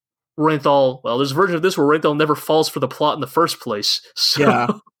 Reinthal, well, there's a version of this where Reinthal never falls for the plot in the first place. So. Yeah,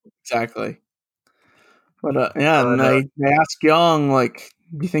 exactly. But and they ask Young, like,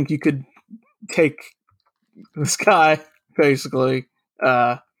 do you think you could take this guy, basically?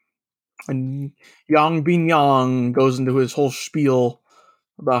 And Yang being Yang goes into his whole spiel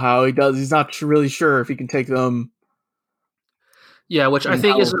about how he's not really sure if he can take them. Yeah, which I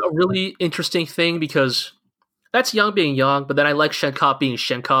think is a really interesting thing, because that's Yang being Yang, but then I like Shenkop being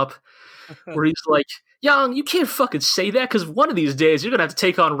Shenkop, where he's like, Yang, you can't fucking say that, because one of these days you're going to have to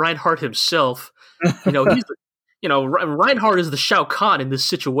take on Reinhardt himself. Reinhardt is the Shao Kahn in this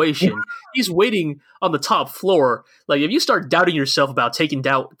situation. He's waiting on the top floor. Like, if you start doubting yourself about taking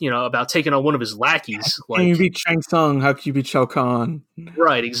on one of his lackeys, like, can you beat Shang Tsung? How can you beat Shao Kahn?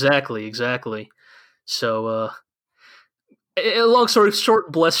 Right, exactly. So, long story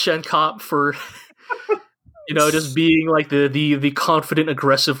short, bless Shenkop for just being like the confident,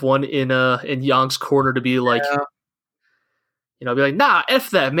 aggressive one in Yang's corner, to be like, be like, nah,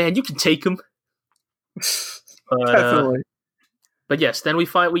 F that, man, you can take him. Definitely. But yes, then we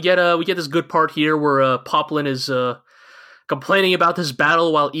get this good part here where Poplan is complaining about this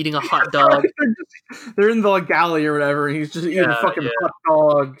battle while eating a hot dog. They're in the galley or whatever, and he's just eating a fucking hot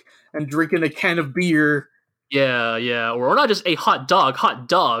dog and drinking a can of beer. Yeah, or not just a hot dog, hot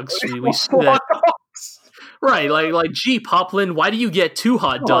dogs. We see that. Right, like, gee, Poplan, why do you get 2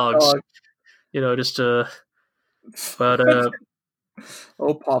 hot dogs? But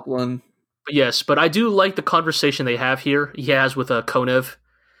oh, Poplan. Yes, but I do like the conversation they have here. He has with Konev.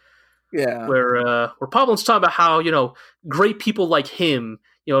 Yeah. Where Poplan's talking about how, great people like him,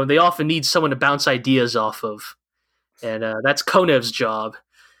 they often need someone to bounce ideas off of. And that's Konev's job.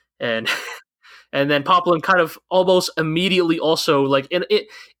 And and then Poplan kind of almost immediately also, like, in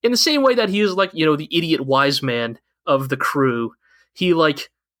the same way that he is, like, the idiot wise man of the crew, he,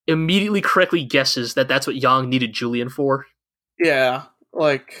 like, immediately correctly guesses that that's what Yang needed Julian for. Yeah,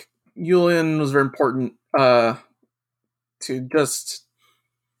 like, Julian was very important to just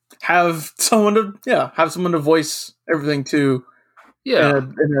have someone to voice everything to, in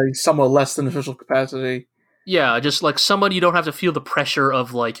a somewhat less than official capacity. Yeah, just like someone you don't have to feel the pressure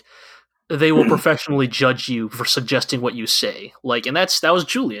of, like, they will professionally judge you for suggesting what you say. Like, and that was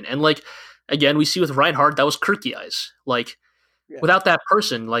Julian. And, like, again, we see with Reinhardt, that was Kirky Eyes. Like, without that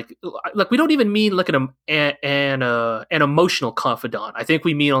person, like we don't even mean like an emotional confidant. I think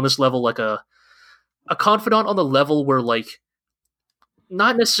we mean on this level like a confidant on the level where, like,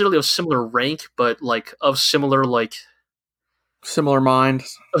 not necessarily of similar rank, but like of similar mind,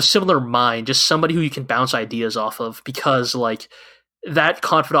 just somebody who you can bounce ideas off of, because, like, that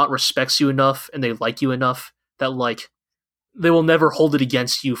confidant respects you enough and they like you enough that, like, they will never hold it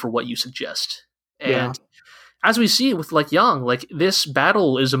against you for what you suggest. And as we see with, like, Yang, like, this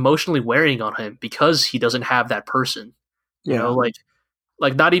battle is emotionally wearing on him because he doesn't have that person. You know,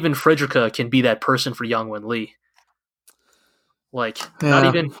 like not even Frederica can be that person for Yang Wenli. Like,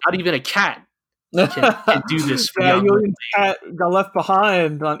 not even a cat can do this for Yang Wenli. Cat got left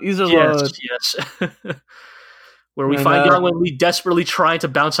behind on Iserlohn. Yes. Where we find Yang Wenli desperately trying to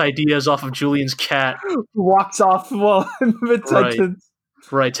bounce ideas off of Julian's cat. Walks off while in mid-sentence.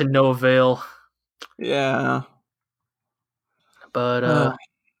 Right, to no avail. Yeah. But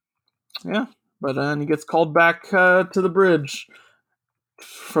but then he gets called back to the bridge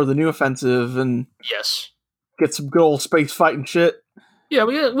for the new offensive, and get some good old space fight and shit. Yeah,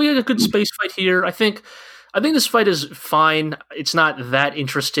 we had a good space fight here. I think this fight is fine. It's not that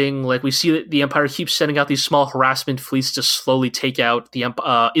interesting. Like, we see that the Empire keeps sending out these small harassment fleets to slowly take out the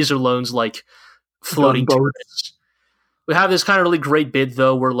Iserlohn's, like, floating turrets. We have this kind of really great bid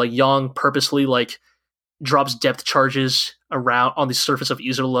though, where, like, Yang purposely, like, drops depth charges around on the surface of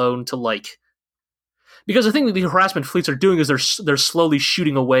Iserlohn to, like, because the thing that the harassment fleets are doing is they're slowly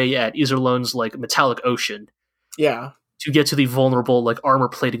shooting away at Iserlohn's, like, metallic ocean. Yeah. To get to the vulnerable, like, armor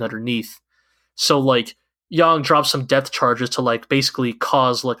plating underneath. So, like, Yang drops some depth charges to, like, basically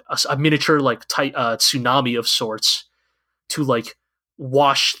cause, like, a miniature, like, tsunami of sorts to, like,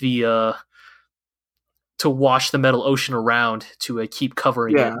 wash the metal ocean around to keep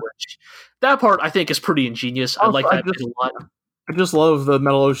covering it. Which, that part I think is pretty ingenious. I like that bit a lot. I just love the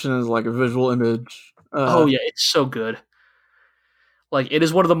metal ocean as, like, a visual image. It's so good. Like, it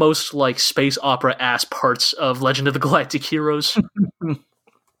is one of the most, like, space opera ass parts of Legend of the Galactic Heroes.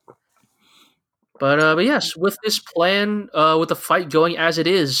 But yes, with this plan, with the fight going as it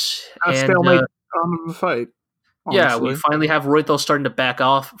is, stalemate the fight. Honestly. Yeah, we finally have Reuthel starting to back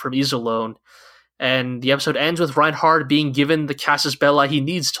off from Iserlohn, and the episode ends with Reinhardt being given the Casus Belli he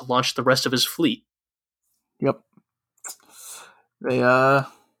needs to launch the rest of his fleet. Yep.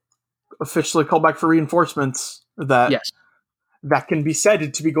 officially called back for reinforcements that can be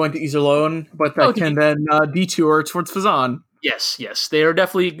said to be going to Iserlohn, but that can then detour towards Fazan. Yes. They're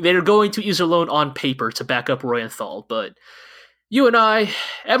going to Iserlohn on paper to back up Royenthal, but you and I,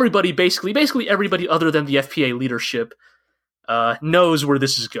 everybody, basically everybody other than the FPA leadership, knows where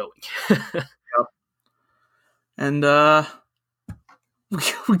this is going. Yep. And this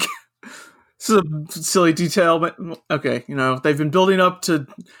is a silly detail, but okay, they've been building up to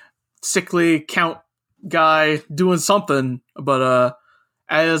sickly Count guy doing something, but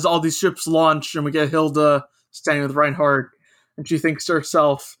as all these ships launch and we get Hilda standing with Reinhardt, and she thinks to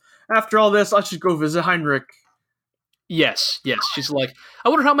herself, after all this, I should go visit Heinrich. Yes. She's like, I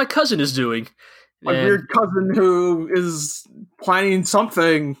wonder how my cousin is doing. My weird cousin who is planning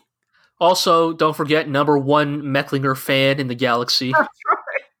something. Also, don't forget, #1 Mecklinger fan in the galaxy.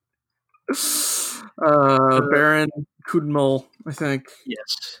 That's right. Baron Kudmel, I think.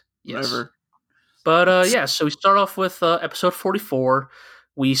 Yes. Whatever. But so we start off with episode 44.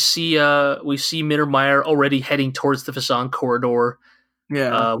 We see Mittermeier already heading towards the Fazan corridor.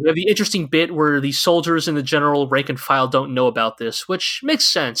 Yeah. We have the interesting bit where the soldiers and the general rank and file don't know about this, which makes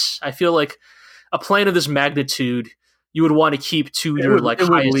sense. I feel like a plane of this magnitude, you would want to keep to your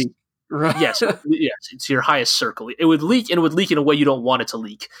highest. Right. Yes, it's your highest circle. It would leak, and it would leak in a way you don't want it to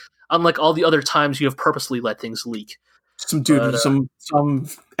leak. Unlike all the other times you have purposely let things leak. Some dude, some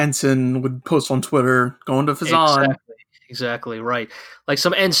ensign would post on Twitter going to Fazan. Exactly right. Like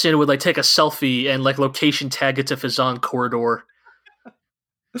some ensign would take a selfie and location tag it to Fazan corridor.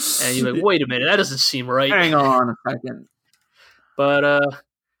 And you're like, wait a minute, that doesn't seem right. Hang on a second. But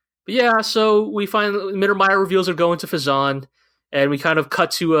yeah, so we find Mittermeier reveals they're going to Fazan, and we kind of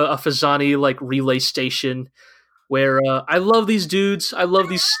cut to a Fazani relay station where I love these dudes. I love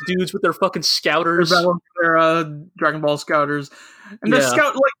these dudes with their fucking scouters. Their Dragon Ball scouters. And the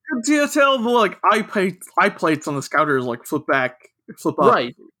scout, detail, the eye plates on the scouters flip up.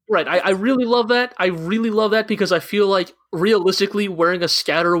 Right. I really love that. I really love that because I feel like realistically wearing a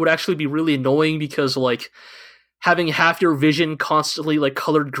scouter would actually be really annoying because having half your vision constantly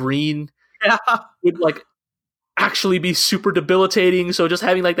colored green would actually be super debilitating. So just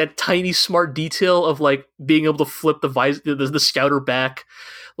having that tiny smart detail of being able to flip the scouter back,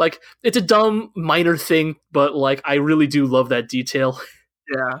 it's a dumb minor thing, but I really do love that detail.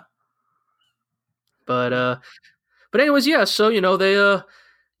 Yeah. But anyways, yeah. So they're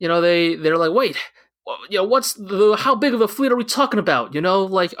like, wait, what's how big of a fleet are we talking about?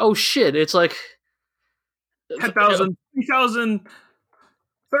 Oh shit, it's 10,000, 3,000,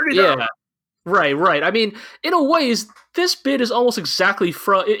 30,000. Yeah. Right. I mean, in a way, this bit is almost exactly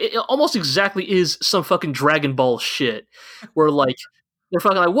it almost exactly is some fucking Dragon Ball shit, where they're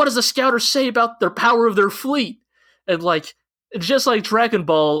fucking what does the scouters say about their power of their fleet? And just like Dragon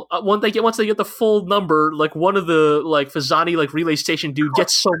Ball, once they get the full number, one of the Fazani relay station dude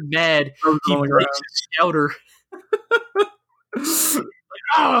gets so mad he breaks his scouter.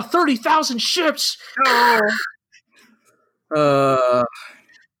 30,000 ships.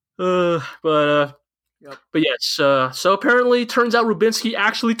 But yes, so apparently turns out Rubinsky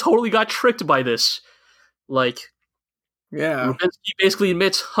actually totally got tricked by this. Rubinsky basically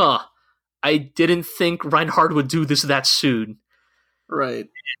admits, I didn't think Reinhardt would do this that soon. Right.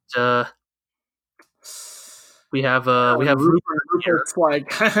 And, we have Rupert. Rupert's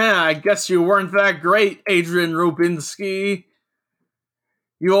I guess you weren't that great, Adrian Rubinsky.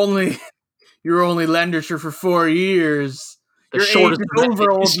 You were only Landsher for 4 years. Your age is over,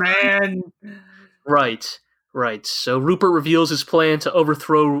 old man. Right. So Rupert reveals his plan to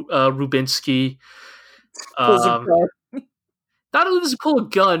overthrow Rubinsky. Not only does he pull a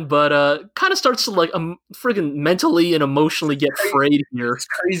gun, but kind of starts to friggin' mentally and emotionally get frayed here. His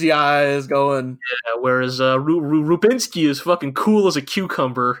crazy eyes going. Yeah, whereas Rubinsky is fucking cool as a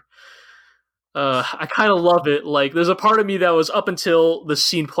cucumber. I kind of love it. There's a part of me that was up until the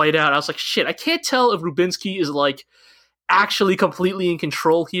scene played out. I was like, shit, I can't tell if Rubinsky is actually completely in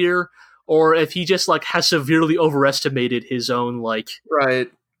control here, or if he just has severely overestimated his own right.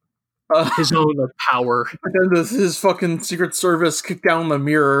 His own power. And then his fucking Secret Service kicked down the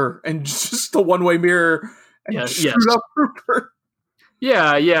mirror and just the one-way mirror and screwed up Rupert.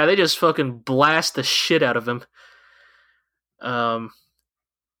 Yeah, they just fucking blast the shit out of him.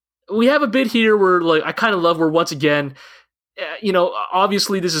 We have a bit here where I kind of love where once again,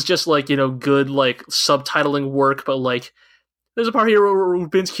 obviously this is just good subtitling work, but there's a part here where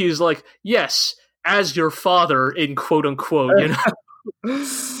Rubinsky is yes, as your father in quote unquote,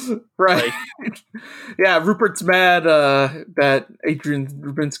 Right. Yeah, Rupert's mad that Adrian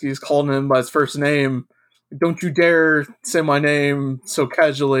Rubinsky is calling him by his first name. Don't you dare say my name so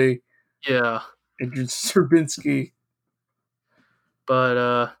casually. Yeah. Agent Serbinsky.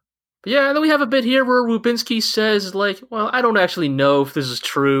 But yeah, and then we have a bit here where Rubinsky says, like, well, I don't actually know if this is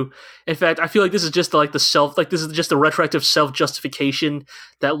true. In fact, I feel like this is just like this is just a retroactive self-justification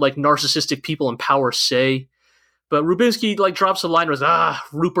that like narcissistic people in power say. But Rubinsky like drops a line where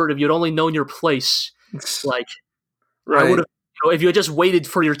Rupert, if you'd only known your place, like, right. I would have, if you had just waited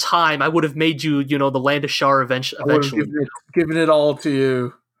for your time, I would have made you, the Landashar eventually. Given it all to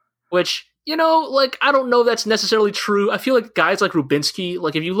you. Which, like, I don't know if that's necessarily true. I feel like guys like Rubinsky,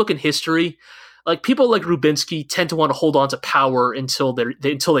 like, if you look in history, like, people like Rubinsky tend to want to hold on to power until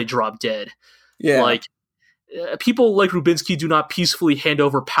they drop dead. Yeah. Like, people like Rubinsky do not peacefully hand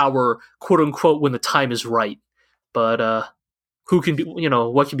over power, quote unquote, when the time is right. But what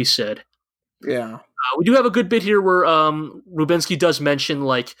can be said? Yeah. We do have a good bit here where Rubinsky does mention,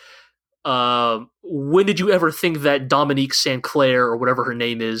 like, when did you ever think that Dominique St. Clair, or whatever her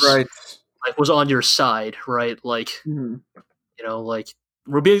name is, right, like, was on your side, right? Like, like,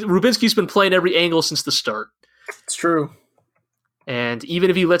 Rubinsky's been playing every angle since the start. It's true. And even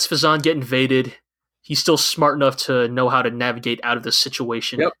if he lets Fazan get invaded, he's still smart enough to know how to navigate out of this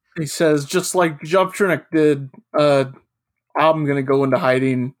situation. Yep. He says, just like Jobtrinek did, I'm going to go into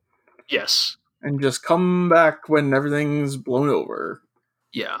hiding. Yes. And just come back when everything's blown over.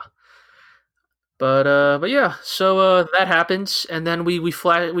 Yeah. But yeah, so that happens, and then we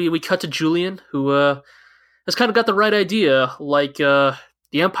cut to Julian, who has kind of got the right idea. Like, the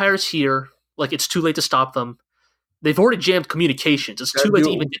Empire's here. Like, it's too late to stop them. They've already jammed communications. It's too late to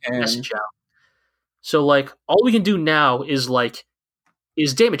even get the message out. So, like, all we can do now is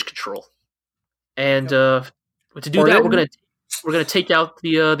damage control, and to do that, we're gonna take out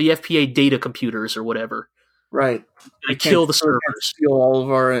the FPA data computers or whatever. Right. They kill the servers. Steal all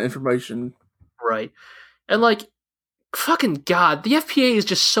of our information. Right. And, like, fucking God, the FPA is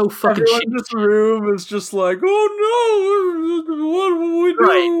just so fucking shit. Everyone in this room is just like, oh no, what will we do?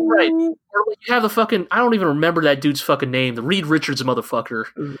 Right. Or you have the fucking, I don't even remember that dude's fucking name, the Reed Richards motherfucker.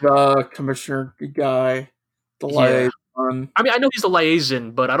 The commissioner guy. The liaison. I mean, I know he's the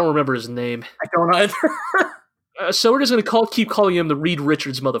liaison, but I don't remember his name. I don't either. So we're just going to keep calling him the Reed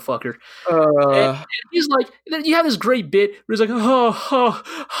Richards motherfucker. And he's like, you have this great bit where he's like,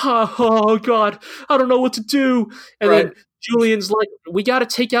 oh, God, I don't know what to do. And then Julian's like, we got to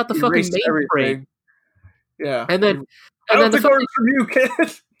take out the fucking mainframe. Yeah. And then I don't take orders from you, kid.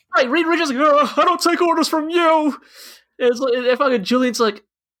 Right, Reed Richards is like, I don't take orders from you. And it's like, fucking Julian's like,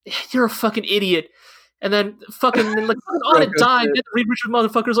 you're a fucking idiot. And then fucking on a dime, the Reed Richards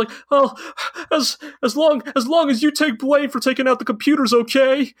motherfucker's like, well, as long as you take blame for taking out the computers,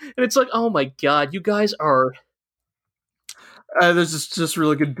 okay? And it's like, oh my God, you guys are. There's just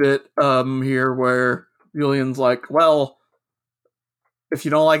really good bit here where Julian's like, well, if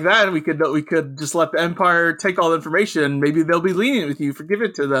you don't like that, we could just let the Empire take all the information. Maybe they'll be lenient with you. Forgive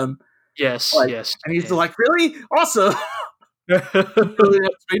it to them. Yes, like, yes. And he's like, really? Awesome. Nope.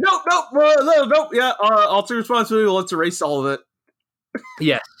 Yeah, I'll take responsibility. Let's erase all of it.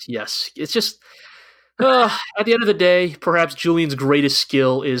 Yes. It's just at the end of the day, perhaps Julian's greatest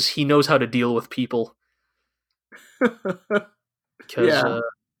skill is he knows how to deal with people. Because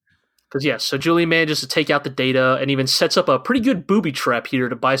so Julian manages to take out the data and even sets up a pretty good booby trap here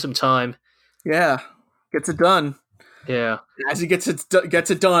to buy some time. Yeah, gets it done. Yeah. As he gets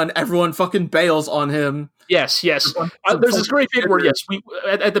it done, everyone fucking bails on him. Yes. There's this great bit where we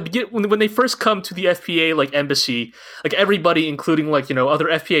at the beginning when they first come to the FPA like embassy, like everybody, including like other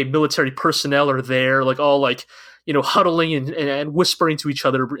FPA military personnel, are there, like all like huddling and whispering to each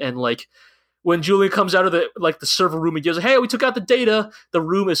other, and like when Julian comes out of the server room and goes, "Hey, we took out the data," the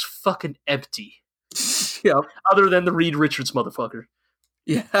room is fucking empty. Yeah. Other than the Reed Richards motherfucker.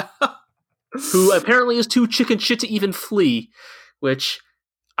 Yeah. Who apparently is too chicken shit to even flee, which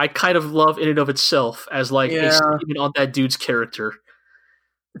I kind of love in and of itself as like a statement on that dude's character.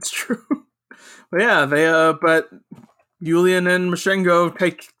 It's true. But yeah, but Julian and Mashengo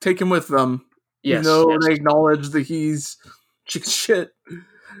take him with them. Yes. They acknowledge that he's chicken shit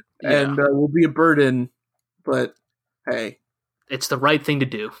and will be a burden. But hey, it's the right thing to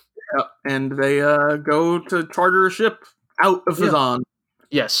do. Yeah, and they go to charter a ship out of Fazan.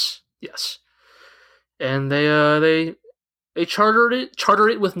 Yes. And they charter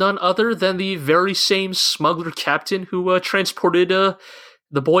it with none other than the very same smuggler captain who transported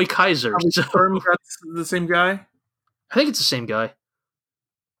the boy Kaiser. So, that's the same guy? I think it's the same guy.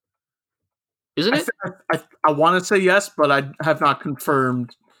 Isn't it? I want to say yes, but I have not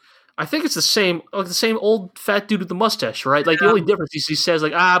confirmed. I think it's the same old fat dude with the mustache, right? Like the only difference is he says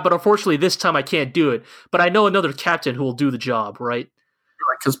like, but unfortunately this time I can't do it, but I know another captain who will do the job, right?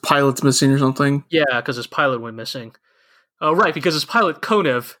 his pilot's missing or something. Yeah, because his pilot went missing. Oh, right, because his pilot,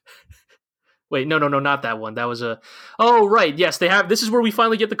 Konev... Wait, no, not that one. That was a... Oh, right, yes, they have... This is where we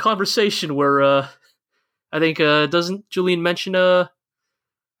finally get the conversation where, I think, doesn't Julian mention, that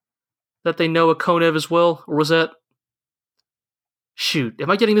they know a Konev as well? Or was that... Shoot,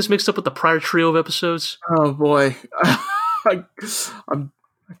 am I getting this mixed up with the prior trio of episodes? Oh, boy. I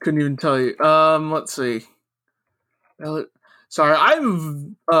couldn't even tell you. Let's see. Sorry,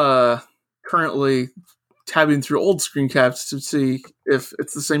 I'm currently tabbing through old screen caps to see if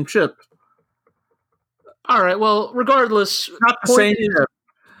it's the same ship. All right, well, regardless... It's not the same ship.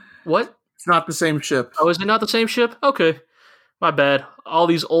 What? It's not the same ship. Oh, is it not the same ship? Okay. My bad. All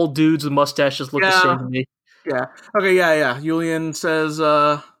these old dudes with mustaches look the same to me. Yeah. Okay, yeah. Julian says,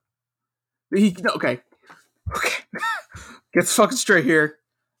 Okay. Get fucking straight here.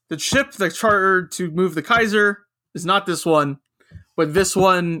 The ship that's chartered to move the Kaiser is not this one, but this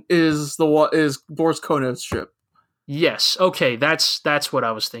one is Boris Konev's ship. Yes. Okay, that's what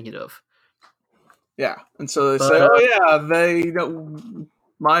I was thinking of. Yeah, and so they say, "Oh yeah,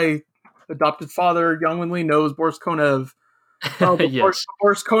 my adopted father, Young Winley, knows Boris Konev. Yes.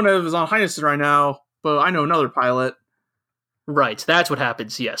 Boris Konev is on Heinessen right now, but I know another pilot." Right, that's what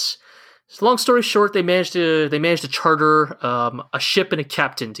happens. Yes. So long story short, they managed to charter a ship and a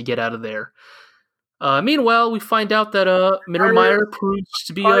captain to get out of there. Meanwhile, we find out that Mittermeier proves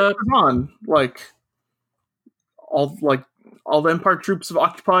to be all the Empire troops have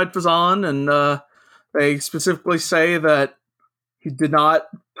occupied Fazan, and they specifically say that he did not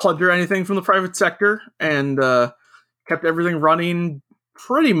plunder anything from the private sector and kept everything running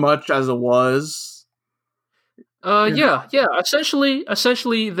pretty much as it was. Yeah.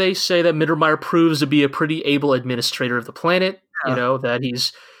 Essentially, they say that Mittermeier proves to be a pretty able administrator of the planet. Yeah. You know, that he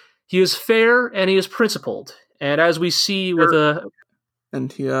is fair and he is principled. And as we see with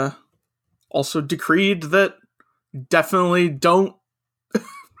and he also decreed that definitely don't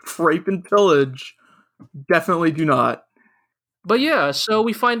rape and pillage. Definitely do not. But yeah, so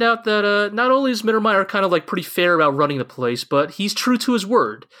we find out that not only is Mittermeier kind of like pretty fair about running the place, but he's true to his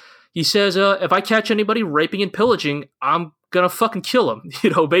word. He says, if I catch anybody raping and pillaging, I'm gonna fucking kill them. You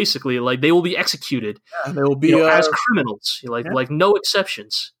know, basically, like they will be executed. Yeah, they will be as criminals. Like no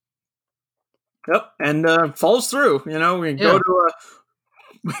exceptions. Yep, and follows through. You know, we go to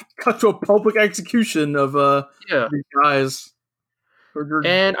cut to a public execution of these guys.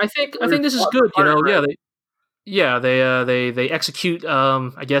 And I think this is good. You know, they execute.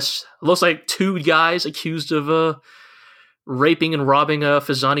 I guess it looks like 2 guys accused of raping and robbing a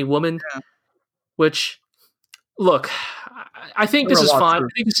Fazani woman. Yeah. Which, look, I think this is fine.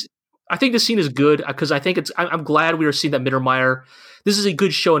 I think this scene is good because I think I'm glad we are seeing that Mittermeier. This is a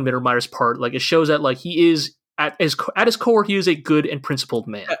good show in Mittermeier's part. Like it shows that like he is at his core, he is a good and principled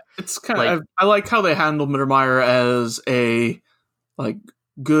man. Yeah, it's kind of I like how they handle Mittermeier as a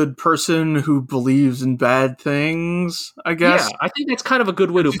good person who believes in bad things. I guess. Yeah, I think that's kind of a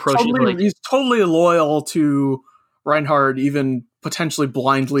good way to approach it. He's totally loyal to Reinhardt, even potentially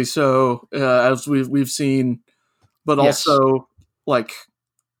blindly so, as we've seen, but also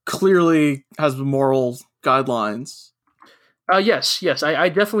clearly has moral guidelines. Yes, I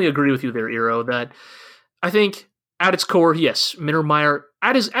definitely agree with you there, Iro. That I think at its core, yes, Mittermeier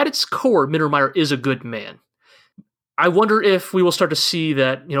at its core, Mittermeier is a good man. I wonder if we will start to see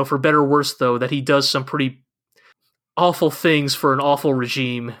that, you know, for better or worse, though, that he does some pretty awful things for an awful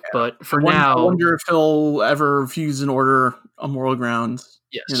regime. Yeah. But for now, I wonder if he'll ever refuse an order on moral grounds.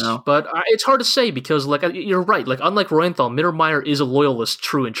 Yes, you know? But it's hard to say because, like, you're right. Like, unlike Roenthal, Mittermeier is a loyalist,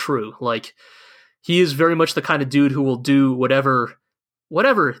 true and true. Like, he is very much the kind of dude who will do whatever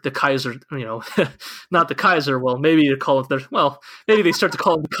the Kaiser, you know, not the Kaiser. Well, maybe maybe they start to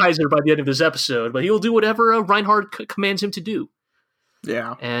call him the Kaiser by the end of this episode. But he'll do whatever Reinhardt commands him to do.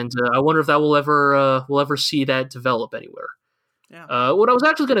 Yeah, and I wonder if that we'll ever see that develop anywhere. Yeah. What I was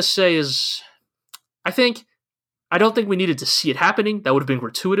actually going to say is, I don't think we needed to see it happening. That would have been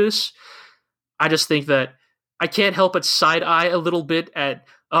gratuitous. I just think that I can't help but side eye a little bit at,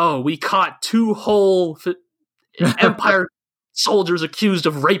 we caught 2 whole Empire soldiers accused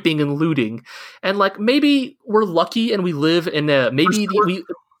of raping and looting, and like maybe we're lucky and we live in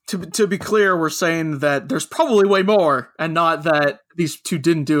To be clear, we're saying that there's probably way more, and not that these 2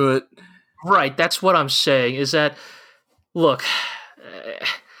 didn't do it. Right, that's what I'm saying, is that, look,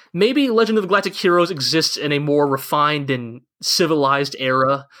 maybe Legend of the Galactic Heroes exists in a more refined and civilized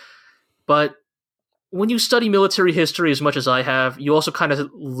era, but when you study military history as much as I have, you also kind of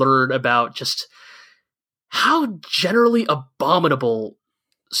learn about just how generally abominable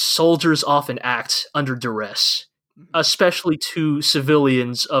soldiers often act under duress. especially to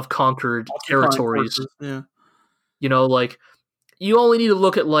civilians of conquered territories. Yeah. You know, like, you only need to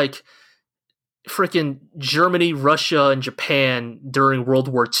look at, like, freaking Germany, Russia, and Japan during World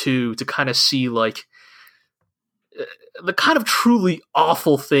War II to kind of see, like, the kind of truly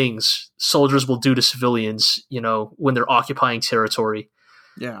awful things soldiers will do to civilians, you know, when they're occupying territory.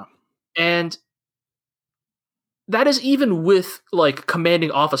 Yeah. And that is even with, like,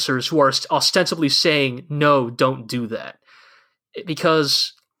 commanding officers who are ostensibly saying, no, don't do that.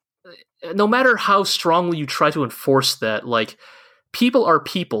 Because no matter how strongly you try to enforce that, like, people are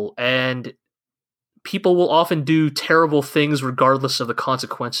people, and people will often do terrible things regardless of the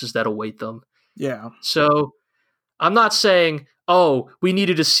consequences that await them. Yeah. So I'm not saying, oh, we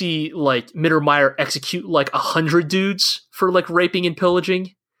needed to see, like, Mittermeier execute, like, 100 dudes for, like, raping and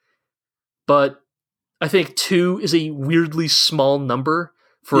pillaging. But I think 2 is a weirdly small number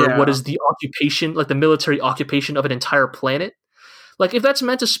for what is the occupation, like, the military occupation of an entire planet. Like, if that's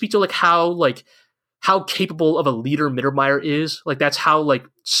meant to speak to, like, how capable of a leader Mittermeier is, like, that's how, like,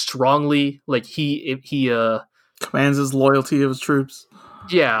 strongly, like, he commands his loyalty of his troops.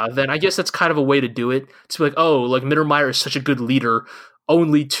 Yeah, then I guess that's kind of a way to do it. To be like, oh, like, Mittermeier is such a good leader.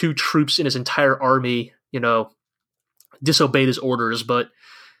 Only 2 troops in his entire army, you know, disobeyed his orders. But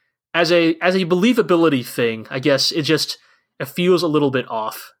as a believability thing, I guess it feels a little bit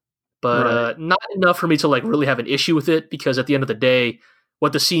off. But not enough for me to, like, really have an issue with it, because at the end of the day,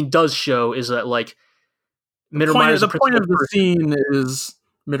 what the scene does show is that, like, Mittermeier's the point of the scene is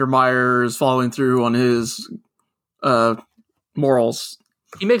Mittermeier is following through on his morals.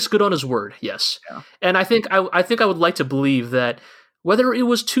 He makes good on his word, yes. Yeah. And I think I would like to believe that whether it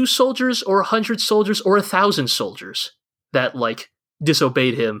was 2 soldiers or 100 soldiers or 1,000 soldiers that, like,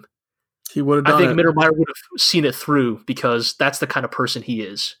 disobeyed him, he would have done it. I think Mittermeier would have seen it through, because that's the kind of person he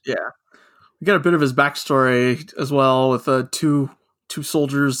is. Yeah. We got a bit of his backstory as well, with 2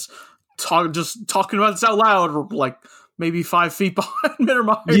 soldiers talking about this out loud, like maybe 5 feet behind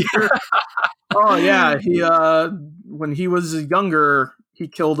Mittermeier. Yeah. Oh yeah, he when he was younger, he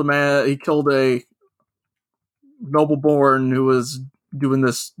killed a man. He killed a noble-born who was doing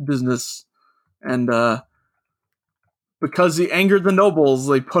this business, and because he angered the nobles,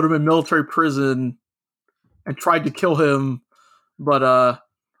 they put him in military prison and tried to kill him. But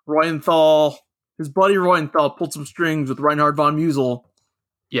Reuenthal, his buddy Reuenthal, pulled some strings with Reinhard von Musel.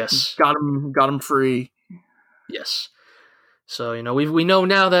 Yes, got him free. Yes. So, you know, we know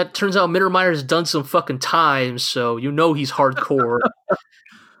now that turns out Mittermeier's done some fucking time, so you know he's hardcore.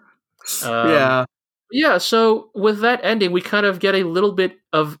 Yeah, so with that ending, we kind of get a little bit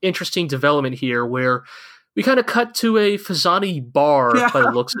of interesting development here, where we kind of cut to a Fasani bar by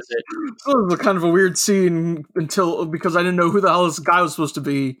the looks of it. It was kind of a weird scene because I didn't know who the hell this guy was supposed to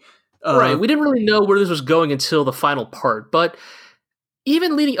be. Right, we didn't really know where this was going until the final part, but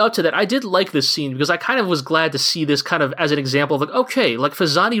even leading up to that, I did like this scene, because I kind of was glad to see this kind of as an example of, like, okay, like,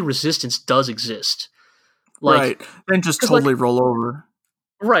 Fasani resistance does exist. Like, right, then just totally, like, roll over.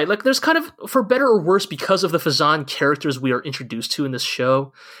 Right, like, there's kind of, for better or worse, because of the Fazan characters we are introduced to in this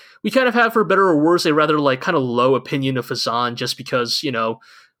show, we kind of have, for better or worse, a rather, like, kind of low opinion of Fazan, just because, you know,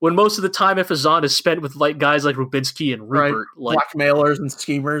 when most of the time at Fazan is spent with, like, guys like Rubinsky and Rupert. Right. Like, blackmailers and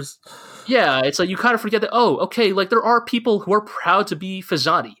schemers. Yeah, it's like you kind of forget that, oh, okay, like, there are people who are proud to be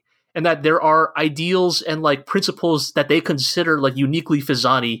Fazani, and that there are ideals and, like, principles that they consider, like, uniquely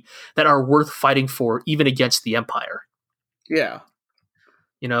Fazani that are worth fighting for, even against the Empire. Yeah.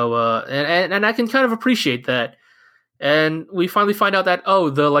 You know, and I can kind of appreciate that. And we finally find out that,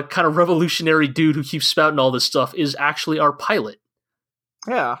 oh, the, like, kind of revolutionary dude who keeps spouting all this stuff is actually our pilot.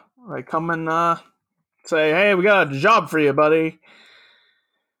 Yeah, they come and say, hey, we got a job for you, buddy.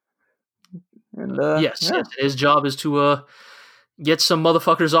 And yes, his job is to get some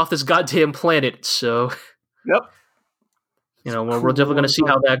motherfuckers off this goddamn planet. So, yep, you know, we're definitely going to see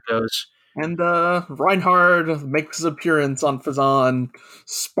how that goes. And Reinhard makes his appearance on Fazan,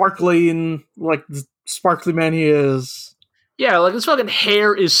 sparkling like the sparkly man he is. Yeah, like, this fucking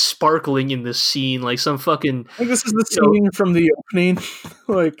hair is sparkling in this scene, like some fucking. I think this is the scene from the opening.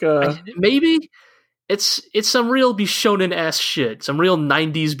 Like, maybe. It's some real Bishonen ass shit. Some real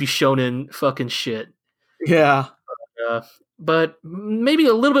 90s Bishonen fucking shit. Yeah. But maybe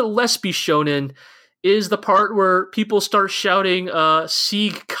a little bit less Bishonen is the part where people start shouting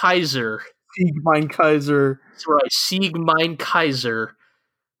Sieg Kaiser. Sieg mein Kaiser. That's right, Sieg mein Kaiser.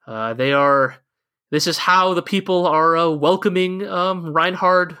 This is how the people are welcoming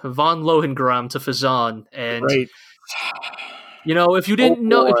Reinhard von Lohengram to Fazan. And, right. You know, if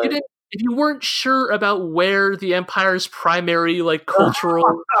you weren't sure about where the Empire's primary, like,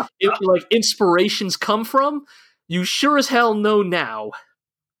 cultural like inspirations come from, you sure as hell know now.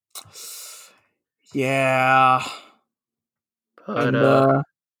 Yeah. But,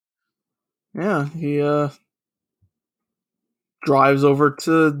 yeah, he drives over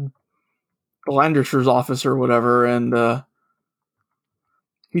to the Landersher's office or whatever, and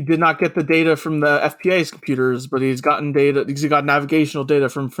he did not get the data from the FPA's computers, but he's got navigational data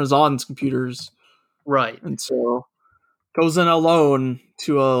from Fazan's computers. Right. And so goes in alone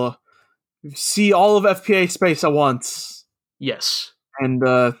to see all of FPA space at once. Yes. And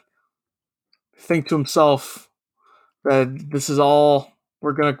think to himself that this is all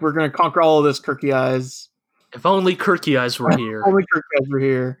we're gonna conquer all of this, Kirky Eyes. If only Kirky Eyes were here. If only Kirky Eyes were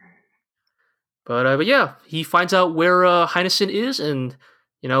here. But yeah, he finds out where Heinesen is and,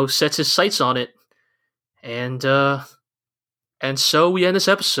 sets his sights on it. And so we end this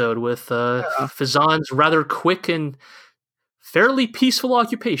episode with Fazan's rather quick and fairly peaceful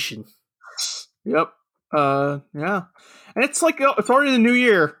occupation. Yep. Yeah. And it's like, it's already the new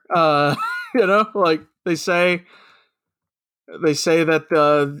year. Like they say that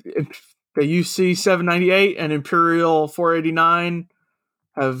the UC 798 and Imperial 489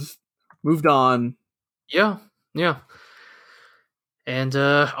 have moved on. Yeah. And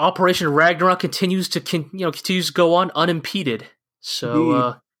Operation Ragnarok continues to go on unimpeded.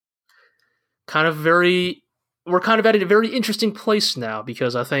 So we're kind of at a very interesting place now,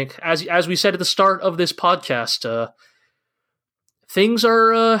 because I think, as we said at the start of this podcast, things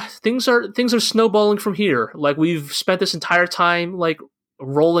are snowballing from here. Like, we've spent this entire time like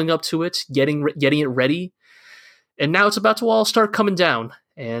rolling up to it, getting it ready, and now it's about to all start coming down.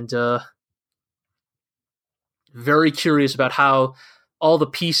 And very curious about how all the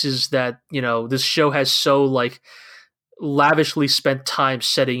pieces that this show has so like lavishly spent time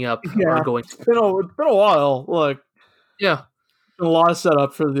setting up are going. It's been a while. Like, yeah, a lot of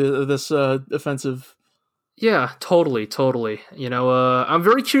setup for this offensive. Yeah, totally. I'm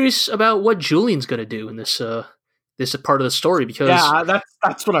very curious about what Julian's going to do in this part of the story, because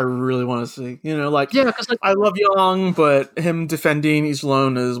that's what I really want to see. Because I love Young, but him defending East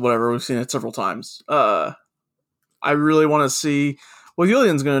Alone is whatever. We've seen it several times. I really want to see what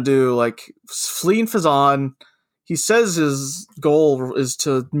Julian's going to do. Like, fleeing Fazan, he says his goal is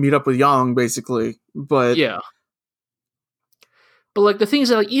to meet up with Young, basically. But yeah. But like, the thing is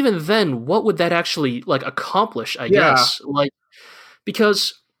that, like, even then, what would that actually like accomplish? I guess, like,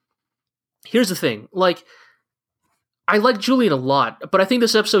 because here's the thing, like, I like Julian a lot, but I think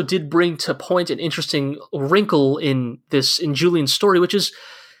this episode did bring to point an interesting wrinkle in Julian's story, which is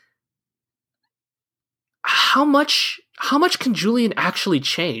how much can Julian actually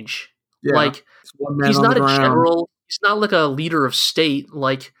change? Yeah, like, he's not a general, he's not like a leader of state.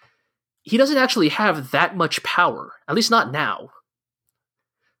 Like, he doesn't actually have that much power, at least not now.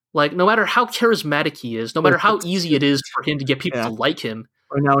 Like, no matter how charismatic he is, no matter how easy it is for him to get people to like him,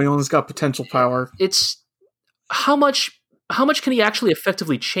 right now he only's got potential power. It's how much can he actually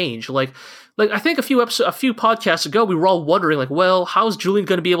effectively change? Like I think a few podcasts ago, we were all wondering, like, well, how is Julian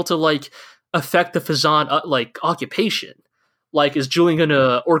going to be able to like affect the Fazan like occupation? Like, is Julian going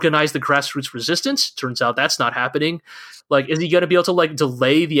to organize the grassroots resistance? Turns out that's not happening. Like, is he going to be able to like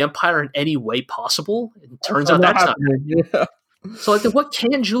delay the Empire in any way possible? It turns out that's not happening. Yeah. So, like, then what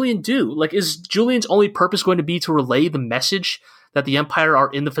can Julian do? Like, is Julian's only purpose going to be to relay the message that the Empire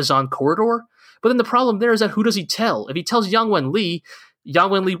are in the Fazan corridor? But then the problem there is that who does he tell? If he tells Yang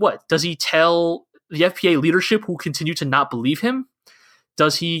Wenli what? Does he tell the FPA leadership, who continue to not believe him?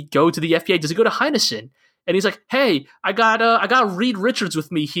 Does he go to the FPA? Does he go to Heinesen? And he's like, hey, I got Reed Richards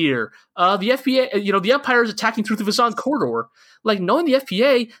with me here. The FPA, the Empire is attacking through the Fazan corridor. Like, knowing the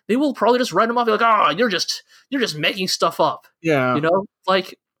FPA, they will probably just write him off. Like, you're just making stuff up. Yeah.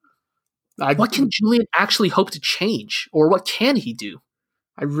 Like, what can Julian actually hope to change, or what can he do?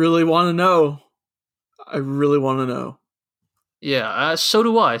 I really want to know. Yeah, so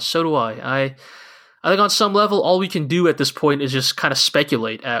do I. I think on some level, all we can do at this point is just kind of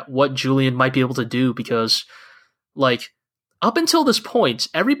speculate at what Julian might be able to do, because, like, up until this point,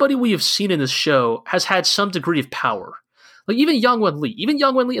 everybody we have seen in this show has had some degree of power. Like, even Yang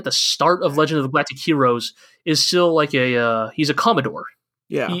Wenli at the start of Legend of the Galactic Heroes is still like he's a Commodore.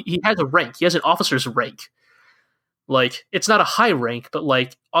 Yeah. He has a rank. He has an officer's rank. Like, it's not a high rank, but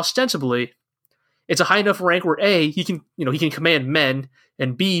like, ostensibly, it's a high enough rank where A, he can command men,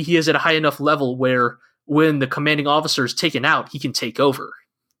 and B, he is at a high enough level where when the commanding officer is taken out, he can take over.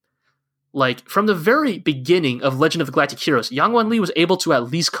 Like, from the very beginning of Legend of the Galactic Heroes, Yang Wenli was able to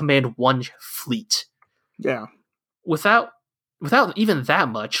at least command one fleet. Yeah. Without even that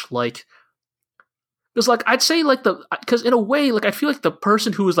much, like, because, like, I'd say, like, because in a way, like, I feel like the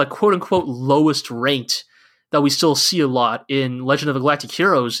person who is, like, quote unquote lowest ranked that we still see a lot in Legend of the Galactic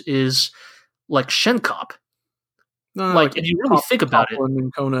Heroes is like Shenkop. Like if you really think about it,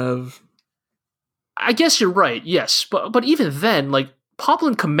 and Konev. I guess you're right. Yes, but even then, like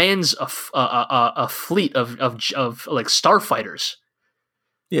Poplan commands a fleet of like starfighters.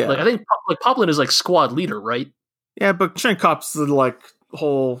 Yeah, like I think like Poplan is like squad leader, right? Yeah, but Shenkop's the like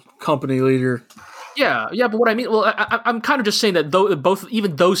whole company leader. Yeah, but what I mean, well, I'm kind of just saying that both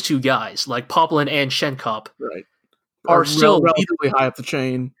even those two guys, like Poplan and Shenkop, right, are still relatively high up the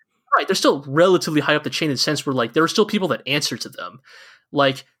chain. Right, they're still relatively high up the chain in the sense where like there are still people that answer to them.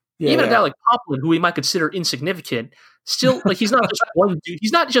 Like even a guy like Poplan, who we might consider insignificant, still like he's not just one dude.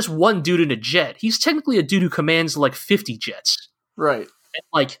 He's not just one dude in a jet. He's technically a dude who commands like 50 jets. Right, and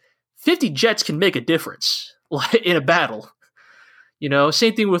like 50 jets can make a difference like in a battle. You know,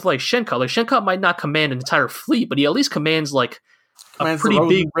 same thing with like Shenkop. Like Shenkop might not command an entire fleet, but he at least commands like a pretty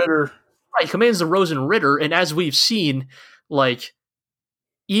big Ritter. Right, he commands the Rosen Ritter, and as we've seen, like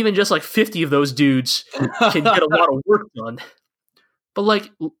even just like 50 of those dudes can get a lot of work done. But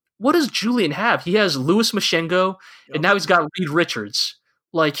like, what does Julian have? He has Louis Mashengo, and now he's got Reed Richards.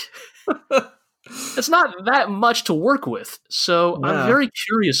 Like, it's not that much to work with. So I'm very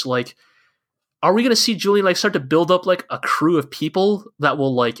curious, like, are we going to see Julian like start to build up like a crew of people that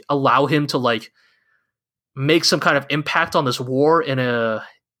will like allow him to like make some kind of impact on this war in a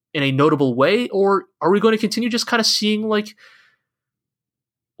notable way? Or are we going to continue just kind of seeing like,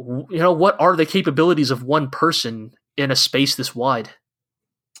 you know, what are the capabilities of one person in a space this wide?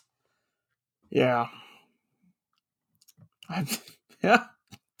 Yeah. Yeah.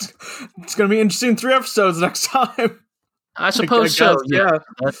 It's going to be interesting 3 episodes next time. I suppose so. Yeah.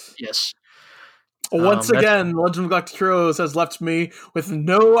 Yes. Once again, Legend of Galactic Heroes has left me with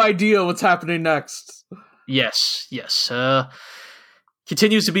no idea what's happening next. Yes.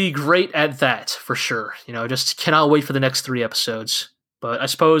 Continues to be great at that, for sure. You know, just cannot wait for the next 3 episodes. But I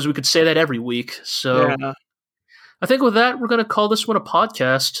suppose we could say that every week. So I think with that, we're going to call this one a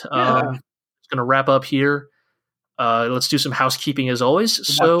podcast. It's going to wrap up here. Let's do some housekeeping as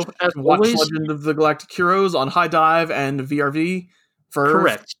always. Watch Legend of the Galactic Heroes on High Dive and VRV.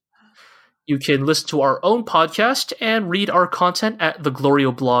 Correct. You can listen to our own podcast and read our content at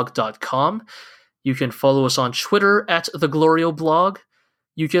theglorioblog.com. You can follow us on Twitter at theglorioblog.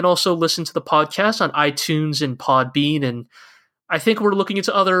 You can also listen to the podcast on iTunes and Podbean, and I think we're looking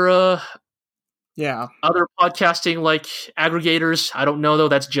into other podcasting like aggregators. I don't know though;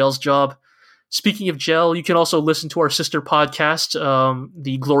 that's Gel's job. Speaking of Gel, you can also listen to our sister podcast,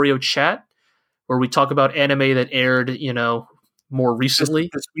 the GLORIO Chat, where we talk about anime that aired, you know, more recently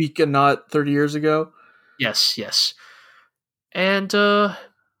this week and not 30 years ago. Yes, and you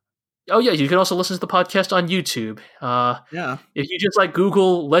can also listen to the podcast on YouTube. If you just like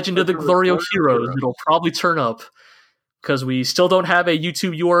Google Legend of the GLORIO Heroes, it'll probably turn up. Because we still don't have a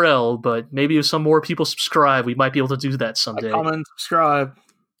YouTube URL, but maybe if some more people subscribe, we might be able to do that someday. Comment, subscribe.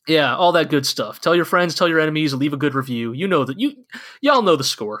 Yeah, all that good stuff. Tell your friends, tell your enemies, leave a good review. You know that y'all know the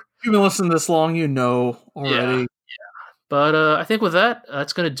score. You've been listening this long, you know already. Yeah. But I think with that,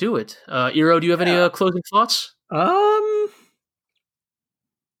 that's going to do it. Iro, do you have any closing thoughts?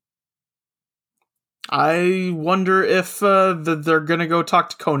 I wonder if they're going to go talk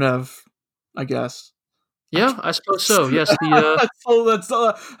to Konev, I guess. Yeah, I suppose so. Yes, that's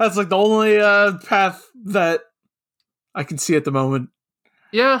like the only path that I can see at the moment.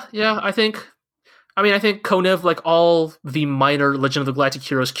 Yeah. I think Konev, like all the minor Legend of the Galactic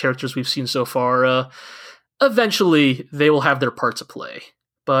Heroes characters we've seen so far, eventually they will have their part to play.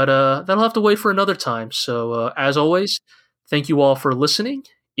 But that'll have to wait for another time. So as always, thank you all for listening.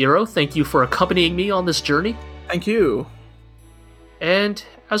 Iro, thank you for accompanying me on this journey. Thank you. And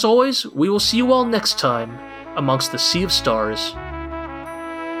as always, we will see you all next time amongst the Sea of Stars.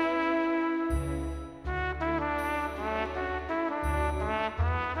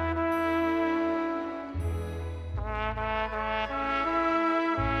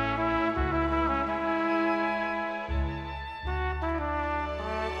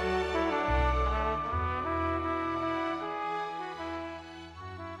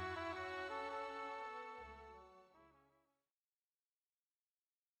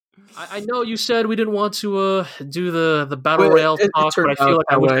 I know you said we didn't want to do the battle royale talk, but I feel like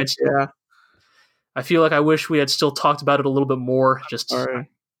I feel like I wish we had still talked about it a little bit more.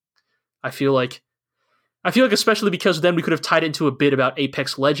 I feel like especially because then we could have tied it into a bit about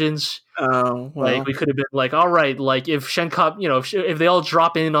Apex Legends. Oh, well. Like we could have been like, all right, like if Shenkop, you know, if they all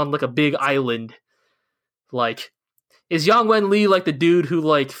drop in on like a big island, like is Yang Wen Li like the dude who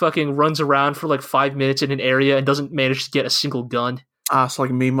like fucking runs around for like 5 minutes in an area and doesn't manage to get a single gun? So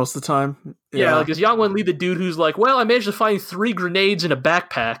like me most of the time. Yeah, because Yang Wen Li, the dude who's like, well, I managed to find 3 grenades in a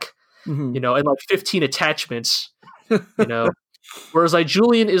backpack, and like 15 attachments, Whereas like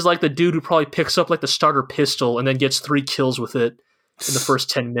Julian is like the dude who probably picks up like the starter pistol and then gets 3 kills with it in the first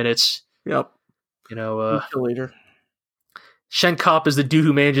 10 minutes. Yep. Kill leader. Shen Kop is the dude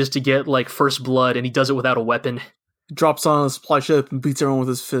who manages to get like first blood, and he does it without a weapon. He drops on a supply ship and beats everyone with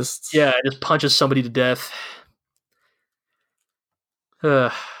his fists. Yeah, and just punches somebody to death.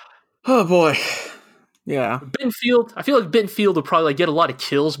 Oh boy. Yeah. Benfield, I feel like Benfield would probably like get a lot of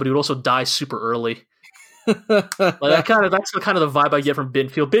kills, but he would also die super early. That's the kind of the vibe I get from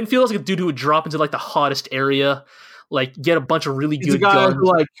Benfield. Benfield is like a dude who would drop into like the hottest area, like get a bunch of really good guns. Who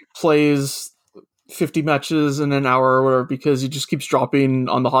like plays 50 matches in an hour or whatever because he just keeps dropping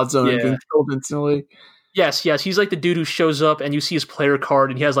on the hot zone and getting killed instantly. Yes, he's like the dude who shows up and you see his player card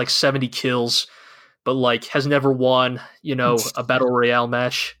and he has like 70 kills, but like has never won, a battle royale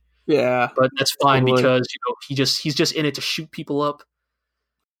match. Yeah, but that's fine because he's just in it to shoot people up.